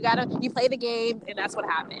 You know, you play the game, and that's what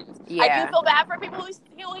happens. Yeah. I do feel bad for people who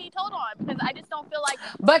he told on because I just don't feel like.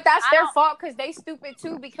 But that's their fault because they stupid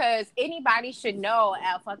too. Because anybody should know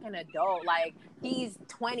a fucking adult, like he's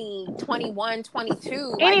 20, 21,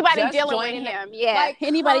 22. Anybody dealing with him,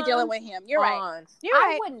 anybody dealing with him. You're right.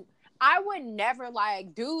 I would never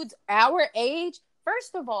like dudes our age.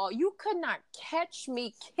 First of all, you could not catch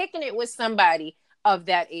me kicking it with somebody of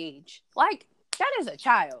that age. Like. That is a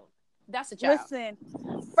child. That's a child. Listen,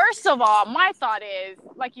 first of all, my thought is,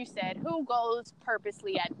 like you said, who goes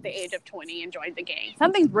purposely at the age of 20 and joins a gang?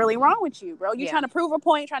 Something's really wrong with you, bro. You're trying to prove a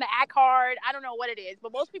point, trying to act hard. I don't know what it is,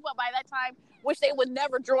 but most people by that time wish they would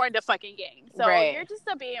never join the fucking gang. So you're just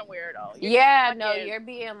a being weirdo. You're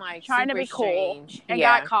being like trying to be strange. Cool and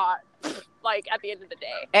got caught. Like at the end of the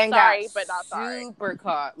day, and sorry, but not sorry. Super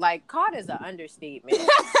caught. Like caught is an understatement.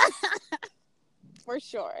 For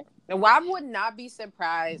sure. Well, I would not be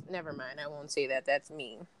surprised. Never mind. I won't say that. That's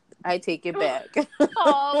me. I take it back.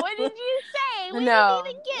 Oh, what did you say? We didn't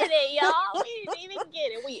even get it, y'all. We didn't even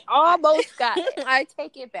get it. We almost got it. I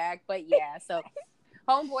take it back. But yeah, so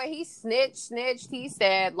homeboy, he snitched. He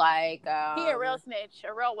said like he a real snitch,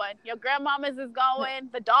 a real one. Your grandmama's is going,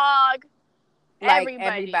 the dog. Like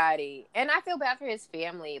everybody. And I feel bad for his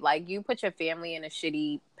family. Like you put your family in a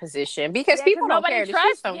shitty position because people don't care. The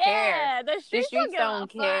streets don't care. The streets don't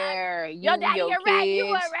care. Your daddy a rat, you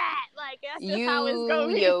a rat. Like that's just how it's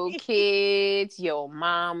going. Your kids, your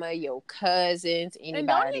mama, your cousins, anybody. And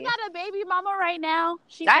don't he got a baby mama right now?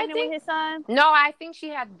 She's pregnant with his son. No, I think she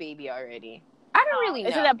had the baby already. I don't really know.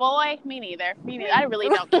 Is it a boy? Me neither. I really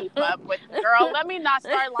don't keep up with girl. Let me not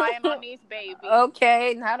start lying on these babies.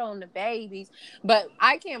 Okay, not on the babies. But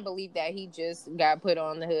I can't believe that he just got put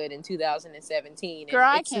on the hood in 2017.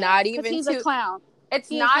 Girl, it's not even he's a clown. It's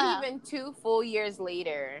not even 2 full years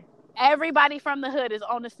later. Everybody from the hood is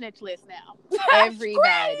on the snitch list now.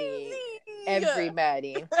 Everybody.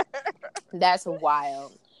 That's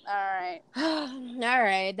wild. All right.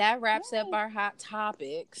 That wraps up our hot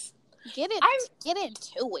topics. Get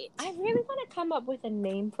into it. I really want to come up with a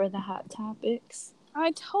name for the hot topics.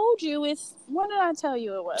 I told you what did I tell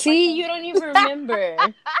you it was? See, you don't even remember. It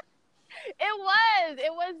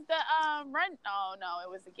was the run. Oh no, it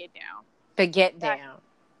was the get down. The get down.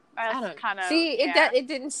 That's kind of it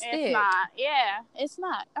didn't stick. It's not. Yeah, it's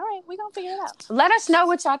not. All right, we gonna figure it out. Let us know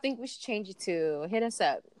what y'all think we should change it to. Hit us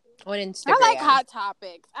up on Instagram. I like hot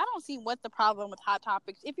topics. I don't see what the problem with hot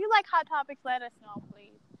topics. If you like hot topics, let us know, please.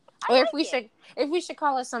 Or if we should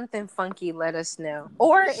call it something funky, let us know.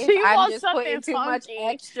 Or if I'm just putting too much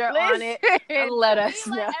extra on it, let us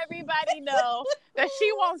know. Let everybody know that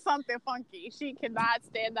she wants something funky. She cannot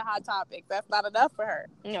stand the hot topics. That's not enough for her.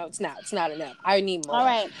 No, it's not. It's not enough. I need more. All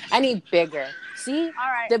right. I need bigger. See?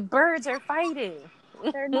 All right. The birds are fighting.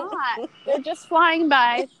 They're not. They're just flying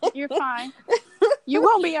by. You're fine. You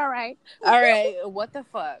won't be all right. All right. What the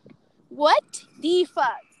fuck? What the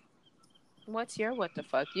fuck? What's your what the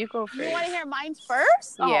fuck? You go first. You want to hear mine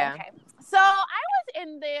first? Yeah. Oh, okay. So I was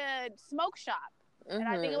in the smoke shop, and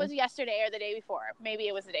I think it was yesterday or the day before. Maybe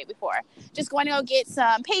it was the day before. Just going to go get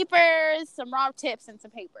some papers, some raw tips, and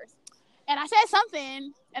some papers. And I said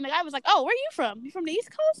something, and the guy was like, "Oh, where are you from? You from the East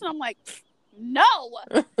Coast?" And I'm like, "No."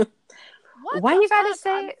 Why you gotta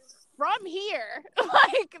say it? From here?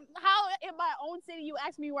 Like, how in my own city you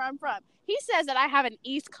ask me where I'm from? He says that I have an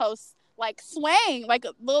East Coast like swang, like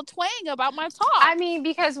a little twang about my talk. I mean,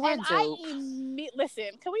 because we're dope.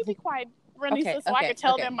 Listen, can we be quiet, Ranisa, so I can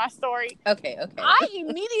tell them my story? Okay. I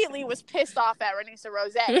immediately was pissed off at Ranisa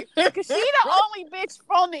Rose because she's the only bitch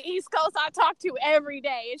from the East Coast I talk to every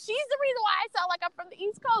day, and she's the reason why I sound like I'm from the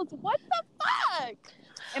East Coast. What the fuck?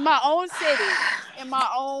 In my own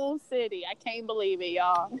city. I can't believe it,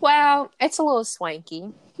 y'all. Well, it's a little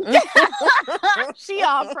swanky. She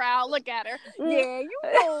all proud. Look at her. Yeah, you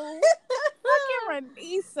know. Look at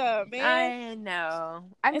Ranisa, man. I know.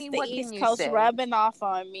 I mean, what East can you Coast say? rubbing off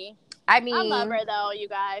on me. I mean, I love her though, you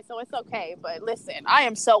guys, so it's okay. But listen, I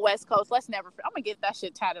am so West Coast. Let's never. I'm gonna get that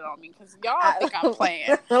shit tatted on me because y'all think I'm playing.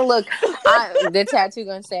 Look, the tattoo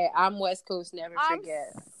gonna say, "I'm West Coast, never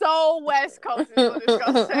forget." I'm so West Coast is what it's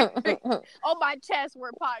gonna say on my chest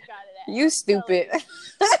where Pot got it at. You stupid.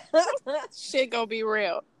 Shit gonna be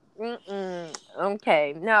real.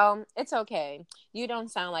 Okay, no, it's okay. You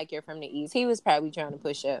don't sound like you're from the East. He was probably trying to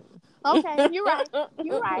push up. Okay, you're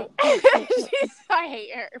right. I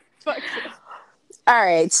hate her. Fuck you. All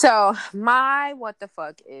right, so my what the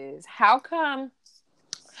fuck is, how come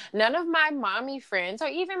none of my mommy friends or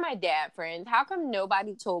even my dad friends, how come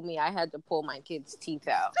nobody told me I had to pull my kids' teeth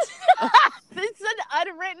out? It's an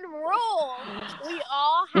unwritten rule. We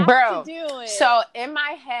all have to do it. So in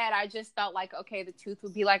my head, I just felt like, okay, the tooth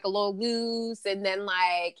would be like a little loose. And then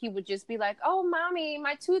like, he would just be like, oh, mommy,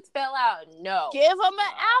 my tooth fell out. No. Give him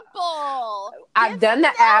an apple. I've done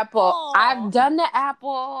the apple. I've done the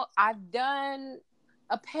apple. I've done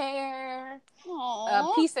a pear.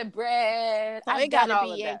 Aww. A piece of bread. So it gotta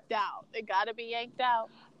be yanked out. It gotta be yanked out.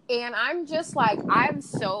 And I'm just like, I'm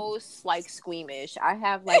so like squeamish. I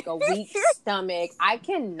have like a weak stomach. I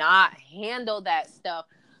cannot handle that stuff.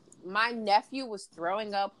 My nephew was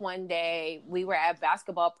throwing up one day. We were at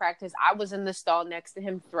basketball practice. I was in the stall next to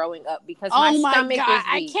him throwing up because my stomach is weak.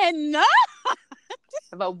 I cannot. I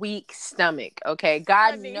have a weak stomach. Okay,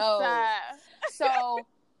 God knows. So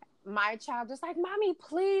my child was like, mommy,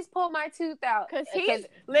 please pull my tooth out. Because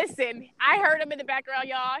listen, I heard him in the background,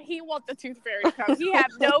 y'all. He wants the tooth fairy to come. He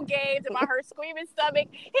have no games about her screaming stomach.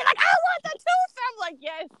 He's like, I want the tooth. I'm like,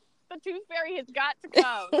 yes, the tooth fairy has got to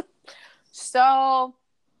come. So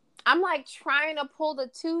I'm like trying to pull the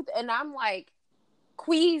tooth and I'm like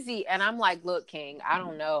queasy. And I'm like, look, King, I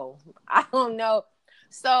don't know.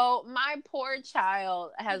 So my poor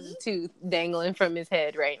child has a tooth dangling from his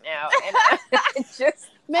head right now. And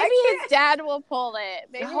maybe his dad will pull it.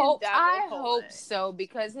 I hope so,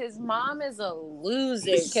 because his mom is a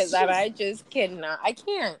loser. Because I just cannot. I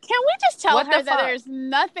can't. Can we just tell her that there's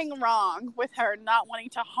nothing wrong with her not wanting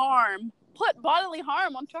to put bodily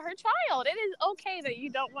harm onto her child? It is okay that you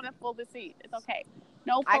don't want to pull the teeth. It's okay.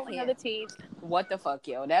 No pulling of the teeth. What the fuck,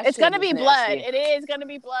 yo? It's gonna be blood. It is gonna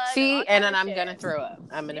be blood. See, and then I'm gonna throw up.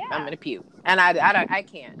 I'm gonna puke, and I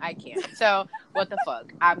can't. So what the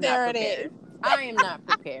fuck? I'm not prepared. I am not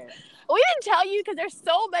prepared. We didn't tell you because there's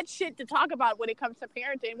so much shit to talk about when it comes to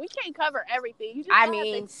parenting. We can't cover everything. You just have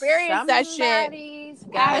to experience that shit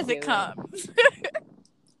as it comes.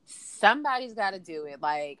 Somebody's got to do it.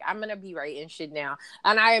 Like, I'm going to be writing shit now.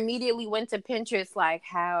 And I immediately went to Pinterest, like,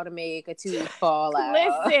 how to make a tooth fall out.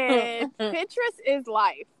 Listen, Pinterest is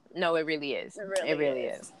life. No, it really is. It really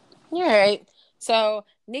is. All right. So,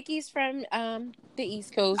 Nikki's from the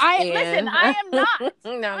East Coast. Listen, I am not.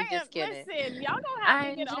 No, I'm just kidding. Listen, y'all gonna have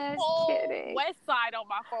to get a whole west side on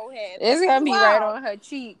my forehead. It's gonna be right on her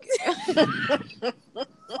cheek.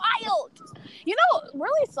 Wild. You know,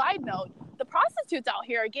 really side note, the prostitutes out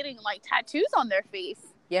here are getting like tattoos on their face.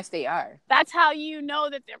 Yes, they are. That's how you know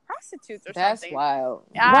that they're prostitutes or something. That's wild.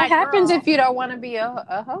 What happens if you don't want to be a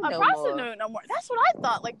hoe no prostitute no more? That's what I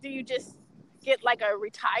thought. Like, do you just get like a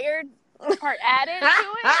retired part added to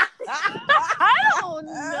it? I don't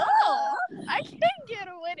know. I can't get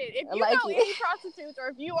with it. If you know any prostitutes or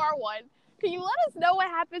if you are one, can you let us know what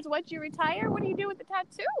happens once you retire? What do you do with the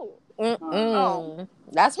tattoo? Oh.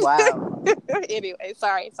 That's wild. Anyway,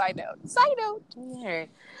 sorry. Side note. Yeah.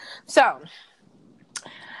 So,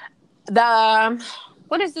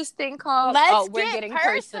 what is this thing called? We're getting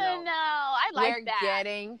personal. I like that. We're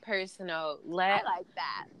getting personal. I like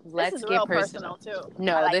that. Let's get personal too.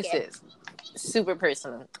 No, this is super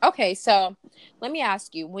personal. Okay, so let me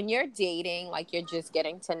ask you, when you're dating, like you're just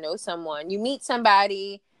getting to know someone, you meet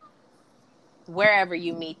somebody, wherever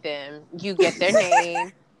you meet them, you get their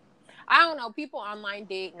name. I don't know, people online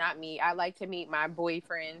date, not me. I like to meet my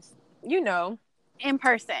boyfriends, in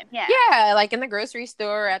person. Yeah, like in the grocery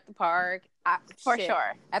store, at the park. For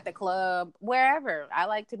sure. At the club, wherever. I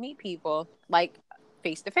like to meet people, like,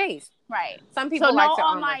 face to face. Right. Some people like to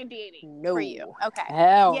online dating for you. Okay.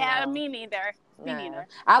 Hell yeah, no. Me neither. Me neither.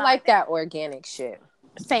 I like that organic shit.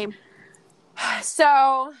 Same.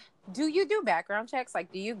 So, do you do background checks?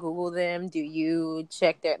 Like, do you Google them? Do you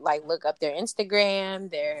check their, like, look up their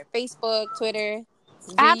Instagram, their Facebook, Twitter?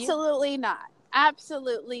 Absolutely not.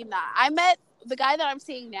 Absolutely not. I met the guy that I'm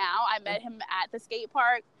seeing now. I met him at the skate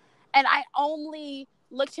park, and I only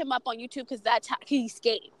looked him up on YouTube because that's how he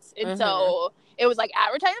skates. And so it was like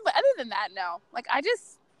advertising. But other than that, no. Like, I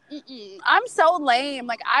just, I'm so lame.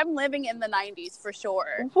 Like, I'm living in the 90s for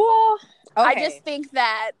sure. Well, okay. I just think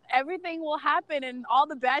that everything will happen, and all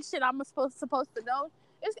the bad shit I'm supposed to know,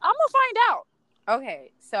 I'm going to find out.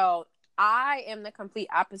 Okay, so I am the complete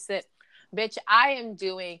opposite. Bitch, I am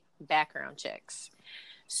doing background checks.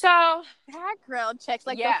 So, background checks,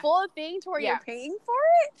 like the full thing to where you're paying for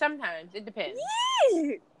it? Sometimes. It depends.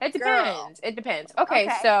 Yeah. It depends. Girl. It depends. Okay,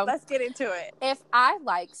 so let's get into it. If I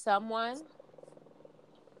like someone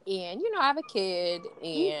and, you know, I have a kid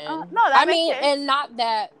and and not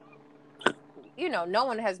that, you know, no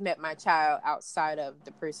one has met my child outside of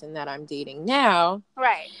the person that I'm dating now.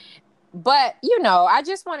 Right. But, you know, I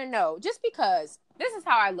just want to know, just because this is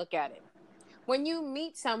how I look at it. When you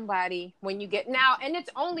meet somebody, when you get now, and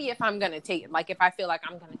it's only if I'm going to take it, like if I feel like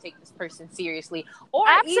I'm going to take this person seriously, or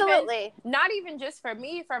absolutely even, not even just for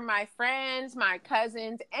me, for my friends, my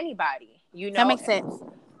cousins, anybody, you know. That makes sense.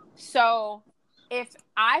 So if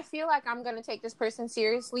I feel like I'm going to take this person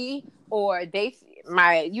seriously, or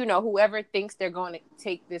whoever thinks they're going to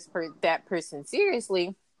take that person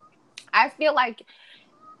seriously, I feel like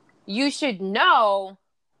you should know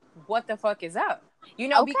what the fuck is up. You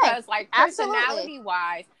know, because like personality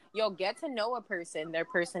wise, you'll get to know a person, their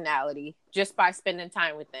personality, just by spending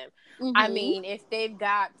time with them. I mean, if they've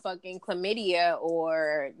got fucking chlamydia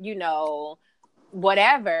or, you know,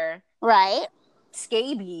 whatever. Right.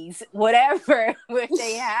 Scabies, whatever, if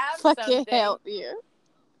they have fucking help you.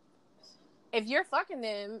 If you're fucking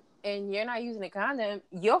them and you're not using a condom,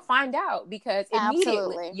 you'll find out, because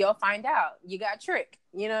immediately you'll find out. You got tricked.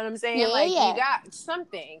 You know what I'm saying? Yeah, you got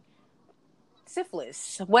something.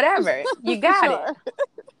 Syphilis, whatever. You got it.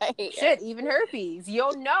 Right. Shit, even herpes.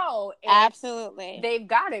 You'll know. Absolutely. They've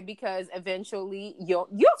got it, because eventually you'll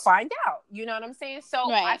find out. You know what I'm saying? So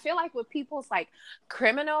I feel like with people's like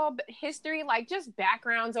criminal history, like just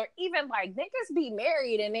backgrounds, or even like niggas be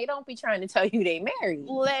married and they don't be trying to tell you they married.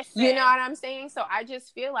 Listen. You know what I'm saying? So I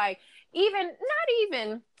just feel like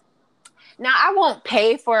now I won't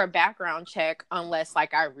pay for a background check unless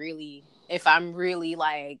like if I'm really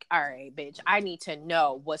like, all right, bitch, I need to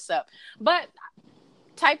know what's up. But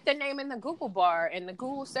type the name in the Google bar, in the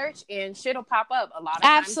Google search, and shit'll pop up. A lot of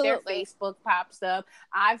times their Facebook pops up.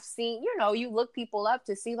 I've seen, you know, you look people up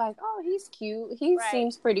to see like, oh, he's cute. He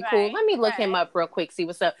seems pretty cool. Let me look him up real quick, see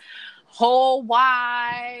what's up. Whole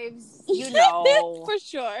wives, you know. For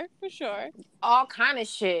sure. All kind of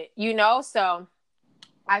shit, you know. So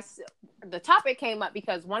the topic came up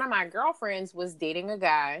because one of my girlfriends was dating a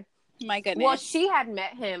guy. My goodness. Well, she had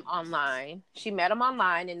met him online. She met him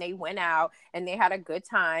online, and they went out and they had a good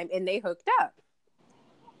time and they hooked up.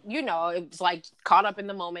 You know, it was like caught up in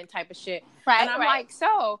the moment type of shit. Right. And I'm like,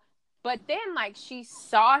 so, but then like she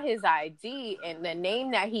saw his ID and the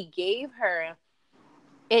name that he gave her,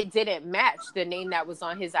 it didn't match the name that was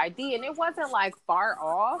on his ID. And it wasn't like far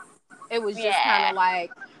off. It was just kind of like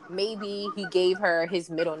maybe he gave her his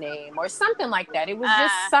middle name or something like that. It was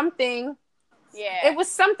just something. Yeah. It was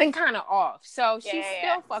something kind of off. So she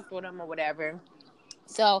still fucked with him or whatever.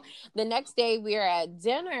 So the next day we're at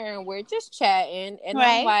dinner and we're just chatting. And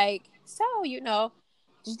I'm like, so, you know,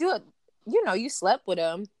 did you do it? You know, you slept with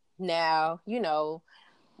him. Now, you know,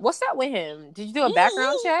 what's up with him? Did you do a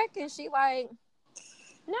background check? And she like,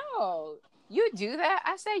 no. You do that?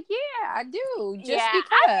 I said, yeah, I do. Just because.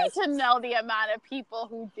 I need to know the amount of people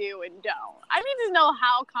who do and don't. I need to know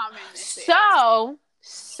how common this is.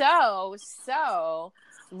 So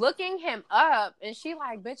looking him up, and she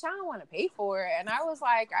like, bitch, I don't want to pay for it. And I was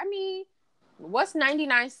like, I mean, what's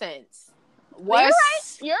 99 cents?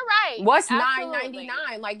 You're right. What's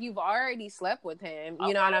 $9.99? Like, you've already slept with him.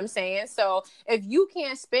 You know what I'm saying? So if you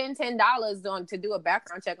can't spend $10 to do a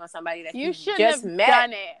background check on somebody that you just met,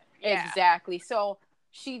 done it. Yeah. Exactly. So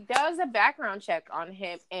she does a background check on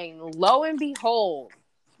him, and lo and behold,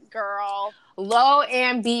 girl. Lo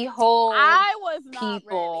and behold, I was not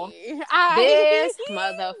ready. This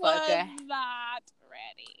motherfucker was not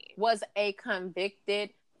ready. Was a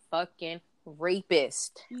convicted fucking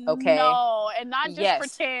rapist. Okay. No, and not just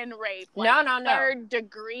pretend rape. Like no. 3rd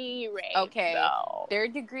degree rape. Okay. No.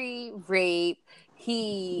 3rd degree rape.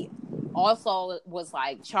 He also was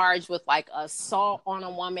like charged with like assault on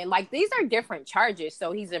a woman. Like, these are different charges.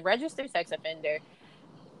 So he's a registered sex offender.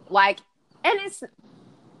 Like, And it's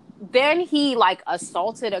then he like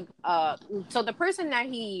assaulted so the person that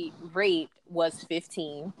he raped was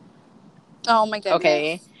 15. Oh my goodness.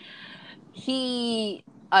 Okay. He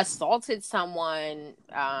assaulted someone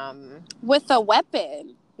with a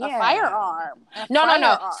weapon. A firearm.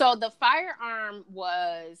 No. So the firearm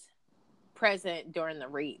was present during the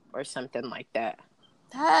rape or something like that.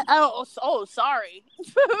 Sorry.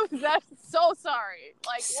 That's so sorry.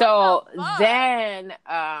 Like, so then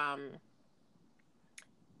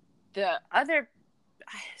the other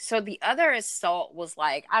assault was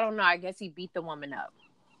like, I don't know, I guess he beat the woman up.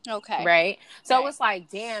 Okay. Right? So it was like,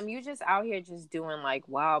 damn, you just out here just doing like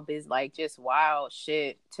wild just wild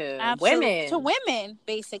shit to women. To women,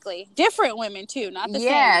 basically. Different women too, not the same.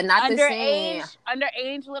 Yeah, not the same.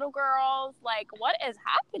 Underage little girls. Like, what is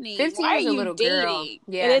happening? 15 is a little girl.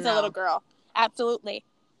 Yeah, it is a little girl. Absolutely.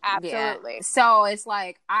 Yeah. So it's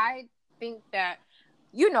like, I think that,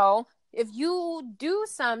 if you do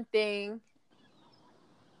something,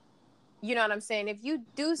 you know what I'm saying? If you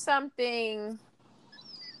do something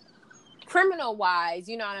criminal wise,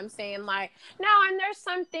 you know what I'm saying? Like, no, and there's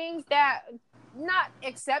some things that not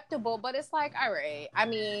acceptable, but it's like, all right. I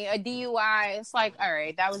mean, a DUI, it's like, all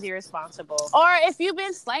right, that was irresponsible. Or if you've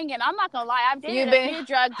been slanging, I'm not gonna lie, I've dated a few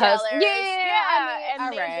drug dealers. And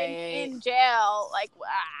they've been in jail. Like, what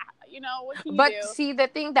can you do? But see, the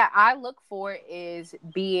thing that I look for is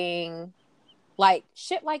being like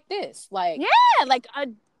shit like this. Like, like a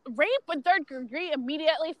rape with third degree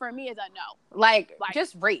immediately for me is a no. Like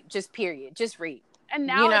just rape, just period, just rape. And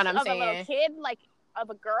now, you know what I'm saying? A little kid, like of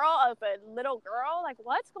a little girl, like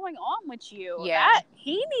what's going on with you? Yeah,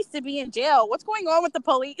 he needs to be in jail. What's going on with the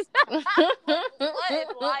police? What is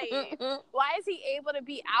life? Why is he able to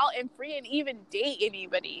be out and free and even date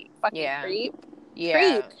anybody? Fucking creep.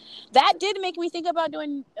 Yeah, creep. That did make me think about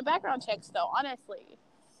doing background checks, though. Honestly.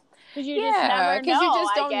 Because you just never know. You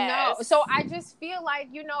just don't know. So I just feel like,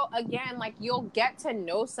 again, like you'll get to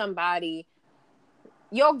know somebody.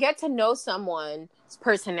 You'll get to know someone's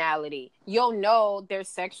personality. You'll know their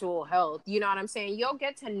sexual health. You know what I'm saying? You'll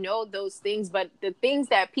get to know those things, but the things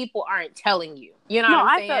that people aren't telling you. You know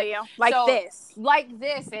what I'm saying? I feel you. Like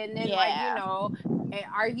this. And then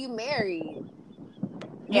are you married?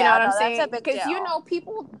 You know what I'm saying? Because,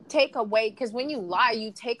 people take away, because when you lie,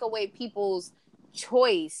 you take away people's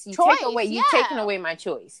choice. You're taking away my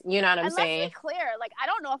choice. You know what I'm saying? Let's be clear. Like, I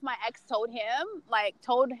don't know if my ex told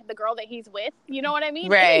the girl that he's with. You know what I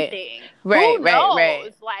mean? Right. Anything. Right. Who knows?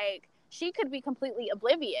 Right. Like, she could be completely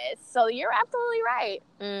oblivious. So you're absolutely right.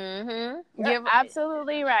 Mm-hmm. You're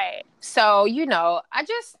absolutely right. So,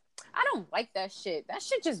 I don't like that shit. That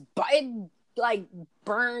shit just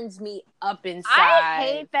burns me up inside. I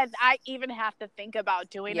hate that I even have to think about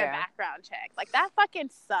doing a background check. Like, that fucking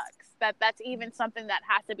sucks. That's even something that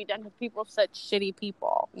has to be done because people are such shitty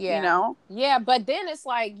people. Yeah. Yeah, but then it's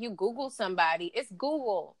like you Google somebody. It's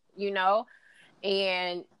Google,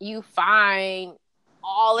 and you find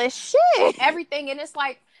all this shit. Everything. And it's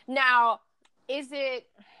like, now, is it,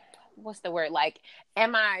 what's the word? Like,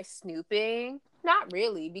 am I snooping? Not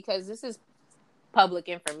really, because this is public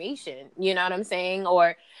information, you know what I'm saying?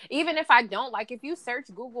 Or even if I don't, like, if you search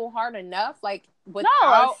Google hard enough, like,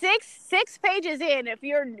 six pages in, if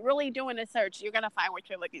you're really doing a search, you're gonna find what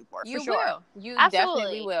you're looking for. You sure. Will. You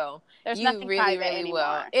definitely will. There's nothing private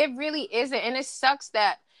anymore. It really isn't, and it sucks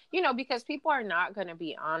that because people are not gonna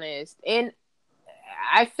be honest, and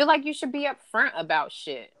I feel like you should be upfront about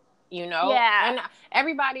shit. And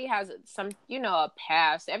everybody has some, a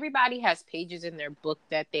past. Everybody has pages in their book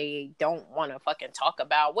that they don't want to fucking talk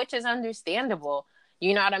about, which is understandable.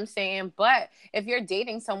 You know what I'm saying? But if you're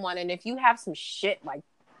dating someone and if you have some shit like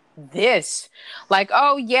this, like,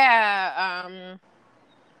 oh yeah,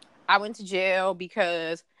 I went to jail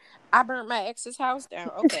because I burnt my ex's house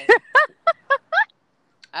down. Okay.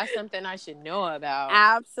 That's something I should know about.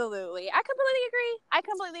 Absolutely. I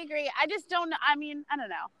completely agree. I just don't know. I mean, I don't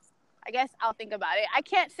know. I guess I'll think about it. I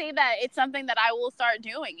can't say that it's something that I will start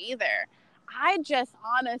doing either. I just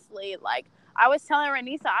honestly, like, I was telling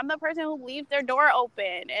Ranisa, I'm the person who leaves their door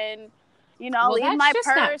open and, leave my purse.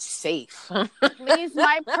 Not safe. Leaves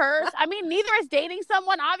my purse. I mean, neither is dating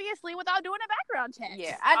someone, obviously, without doing a background check.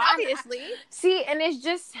 Yeah. Obviously. See, and it's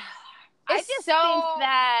just... I just think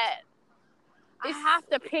that I have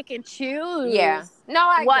to pick and choose. Yeah.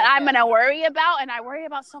 No, what I'm going to worry about, and I worry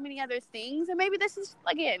about so many other things. And maybe this is,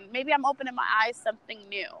 again, maybe I'm opening my eyes to something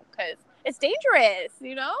new because it's dangerous,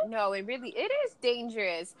 No, it is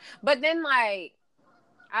dangerous. But then, like,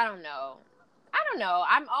 I don't know.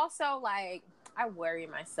 I'm also like, I worry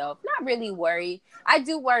myself. Not really worry. I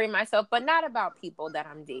do worry myself, but not about people that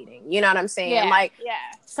I'm dating. You know what I'm saying? Yeah, like yeah.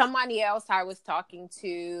 Somebody else I was talking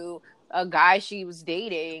to, a guy she was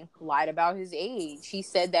dating, lied about his age. He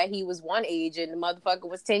said that he was one age and the motherfucker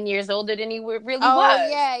was 10 years older than he really was. Oh,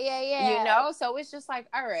 yeah. You know? So it's just like,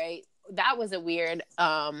 all right, that was a weird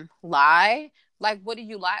lie. Like, what do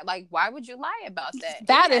you lie? Like, why would you lie about that?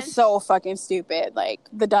 That is so fucking stupid. Like,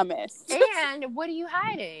 the dumbest. And what are you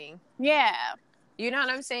hiding? Yeah. You know what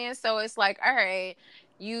I'm saying? So it's like, all right,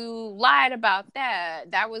 you lied about that.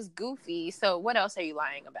 That was goofy. So what else are you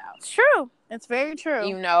lying about? It's true. It's very true.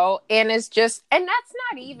 You know? And it's just, and that's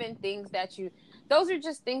not even things that those are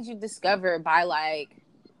just things you discover by like,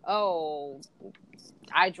 oh,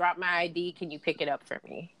 I dropped my ID. Can you pick it up for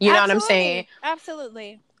me? You know what I'm saying?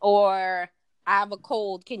 Absolutely. Or I have a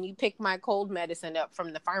cold. Can you pick my cold medicine up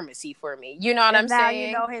from the pharmacy for me? You know what I'm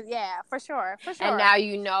saying? Now you know for sure. And now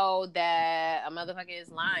you know that a motherfucker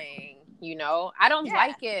is lying. You know, I don't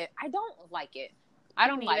like it. I don't like it.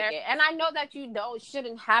 And I know that you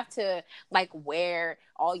shouldn't have to like wear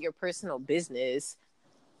all your personal business.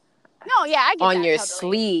 No, yeah, I get on that your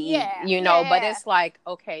totally. sleeve. You know, but it's like,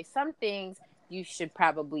 okay, some things you should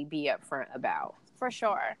probably be upfront about. For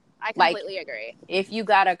sure. I completely agree. If you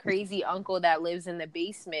got a crazy uncle that lives in the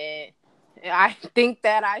basement, I think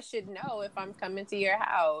that I should know if I'm coming to your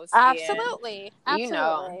house. Absolutely. And, you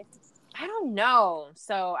know, I don't know.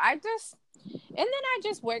 So and then I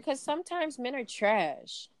just work because sometimes men are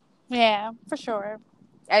trash. Yeah, for sure.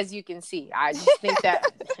 As you can see, I just think that,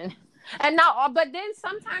 and not all, but then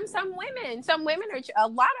sometimes some women are a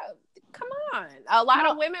lot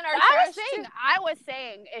of women are trash too. I was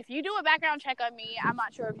saying, if you do a background check on me, I'm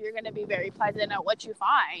not sure if you're going to be very pleasant at what you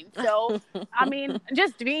find. So, I mean,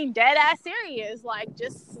 just being dead ass serious, like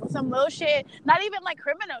just some little shit, not even like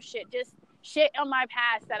criminal shit, just shit on my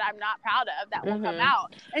past that I'm not proud of that will come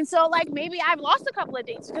out. And so, like, maybe I've lost a couple of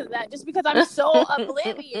dates because of that, just because I'm so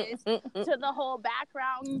oblivious to the whole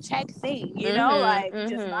background check thing, you know, like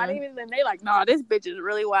just not even. Then they like, no, this bitch is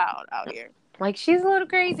really wild out here. Like, she's a little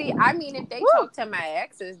crazy. I mean, if they talk to my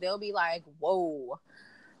exes, they'll be like, whoa,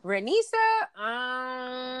 Ranisa,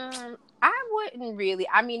 I wouldn't really.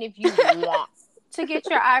 I mean, if you want to get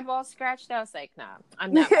your eyeballs scratched, I was like, nah,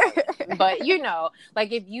 I'm not. But, you know,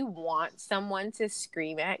 like, if you want someone to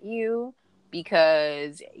scream at you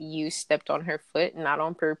because you stepped on her foot, not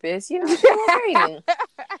on purpose, you know, she's a little crazy.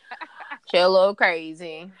 She's a little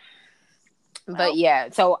crazy. But, yeah,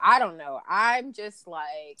 so I don't know. I'm just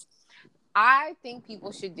like, I think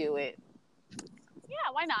people should do it.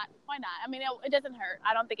 Yeah, why not? Why not? I mean, it doesn't hurt.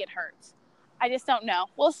 I don't think it hurts. I just don't know.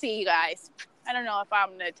 We'll see, you guys. I don't know if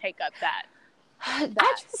I'm going to take up that. I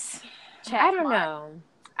don't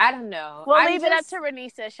know. We'll leave it up to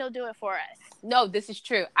Ranisa. She'll do it for us. No, this is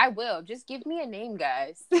true. I will. Just give me a name,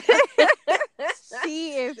 guys.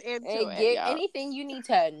 She is into it. Anything you need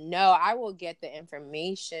to know, I will get the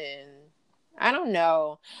information. I don't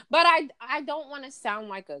know, but I don't want to sound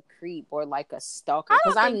like a creep or like a stalker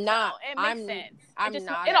because I'm not. So. It makes sense.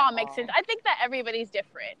 It all makes sense. I think that everybody's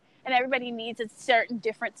different and everybody needs a certain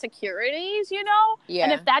different securities, you know? Yeah.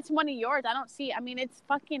 And if that's one of yours, I mean, it's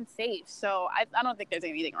fucking safe. So I don't think there's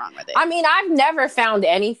anything wrong with it. I mean, I've never found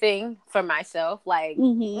anything for myself. Like,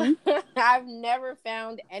 I've never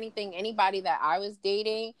found anything, anybody that I was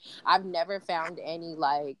dating, I've never found any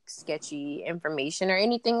like sketchy information or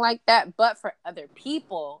anything like that. But for other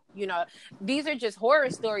people, you know, these are just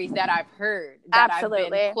horror stories that I've heard that I've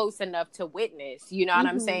been close enough to witness. You know what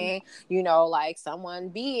I'm saying? You know, like someone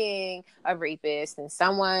being a rapist and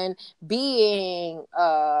someone being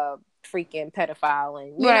a freaking pedophile,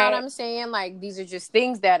 and you know what I'm saying? Like, these are just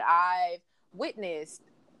things that I've witnessed.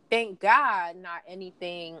 Thank God, not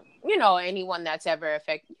anything, you know, anyone that's ever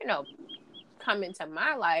come into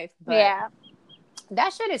my life. But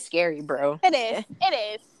that shit is scary, bro. It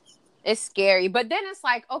is. It's scary. But then it's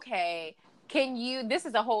like, okay, this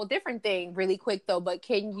is a whole different thing really quick though, but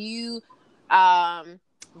can you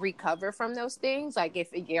recover from those things? Like, if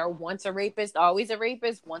you're once a rapist, always a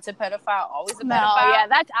rapist, once a pedophile, always a pedophile? No, yeah,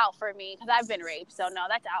 that's out for me because I've been raped. So no,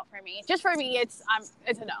 that's out for me. Just for me, it's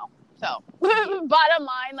a no. So bottom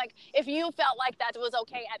line, like, if you felt like that was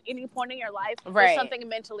okay at any point in your life, there's something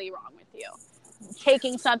mentally wrong with you.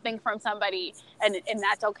 Taking something from somebody and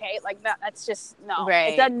that's okay, like that's just no.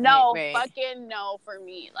 It's a no, fucking no for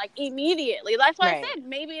me. Like, immediately. That's why I said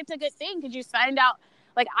maybe it's a good thing because you find out.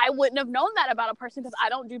 Like, I wouldn't have known that about a person because I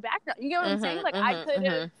don't do background. You get what I'm saying? Like, I could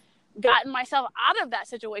have gotten myself out of that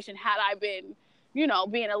situation had I been, you know,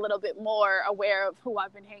 being a little bit more aware of who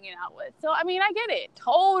I've been hanging out with. So, I mean, I get it.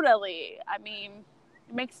 Totally. I mean,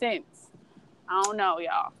 it makes sense. I don't know,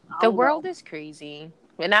 y'all. The world is crazy,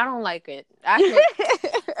 and I don't like it. I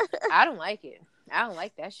don't like it. I don't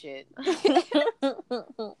like that shit.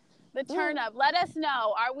 The turn up. Let us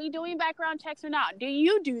know. Are we doing background checks or not? Do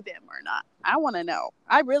you do them or not? I want to know.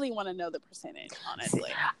 I really want to know the percentage, honestly.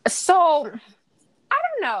 So, I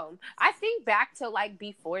don't know. I think back to like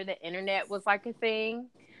before the internet was like a thing.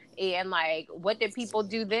 And like, what did people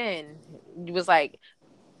do then? It was like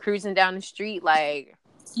cruising down the street, like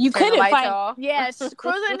you couldn't find. Yes,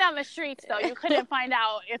 cruising down the streets though. You couldn't find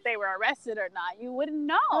out if they were arrested or not. You wouldn't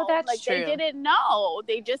know. Oh, that's true. They didn't know.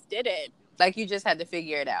 They just did it. Like you just had to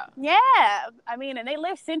figure it out. Yeah, I mean, and they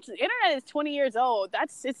live since the internet is 20 years old.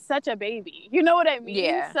 It's such a baby. You know what I mean?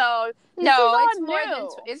 Yeah. So no, it's more than.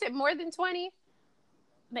 Is it more than 20?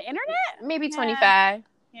 The internet? Maybe 25.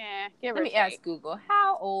 Yeah. Let me ask Google.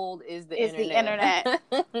 How old is the internet?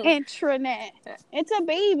 Intranet. It's a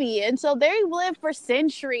baby, and so they lived for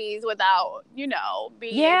centuries without, being able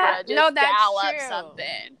to just dial up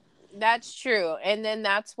something. That's true, and then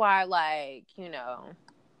that's why, like, And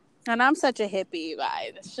I'm such a hippie, you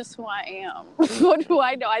guys. It's just who I am. What do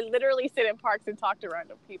I know? I literally sit in parks and talk to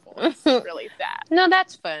random people. It's really sad. No,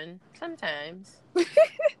 that's fun. Sometimes.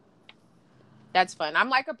 That's fun. I'm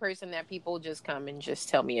like a person that people just come and just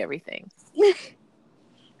tell me everything.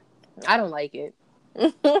 I don't like it.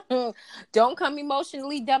 Don't come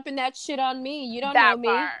emotionally dumping that shit on me. You don't know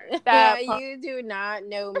me. You do not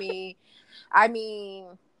know me. I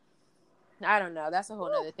mean... I don't know. That's a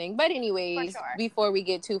whole other thing. But anyways, before we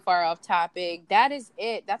get too far off topic, that is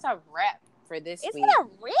it. That's a wrap for this week. It's a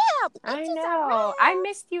wrap. I know. I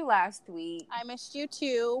missed you last week. I missed you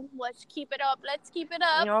too. Let's keep it up.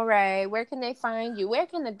 All right. Where can they find you? Where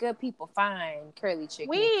can the good people find Curly Chick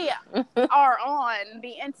Nikki? We are on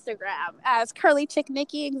the Instagram as Curly Chick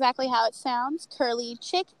Nikki, exactly how it sounds. Curly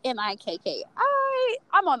Chick Nikki.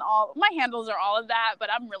 I'm on all my handles are all of that, but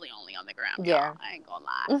I'm really only on the gram. Yeah, y'all. I ain't gonna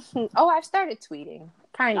lie. Oh, I've started tweeting.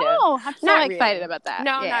 Kind of. Oh, I'm so excited about that.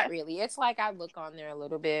 No, not really. It's like I look on there a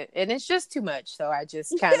little bit, and it's just too much. So I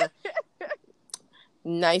just kind of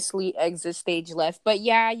nicely exit stage left. But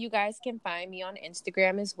yeah, you guys can find me on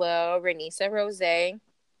Instagram as well, Renessa Rose.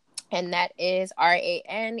 And that is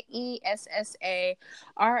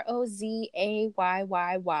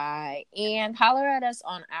RANESSAROZAYYY. And holler at us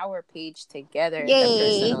on our page together, The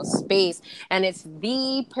Personal Space. And it's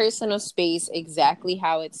The Personal Space, exactly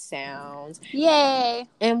how it sounds. Yay.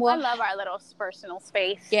 And I love our little personal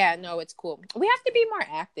space. Yeah, no, it's cool. We have to be more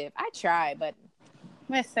active. I try, but...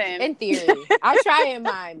 Listen. In theory. I try in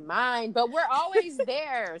my mind, but we're always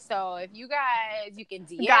there. So if you guys, you can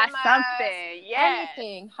DM us, something. Yeah.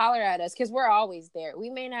 Anything, holler at us because we're always there. We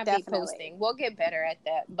may not be posting. We'll get better at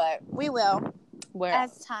that, but we will.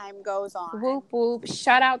 As time goes on. Whoop, whoop.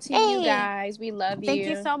 Shout out to you guys. We love you. Thank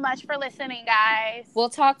you so much for listening, guys. We'll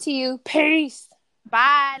talk to you. Peace.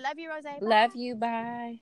 Bye. Love you, Rose. Bye. Love you. Bye.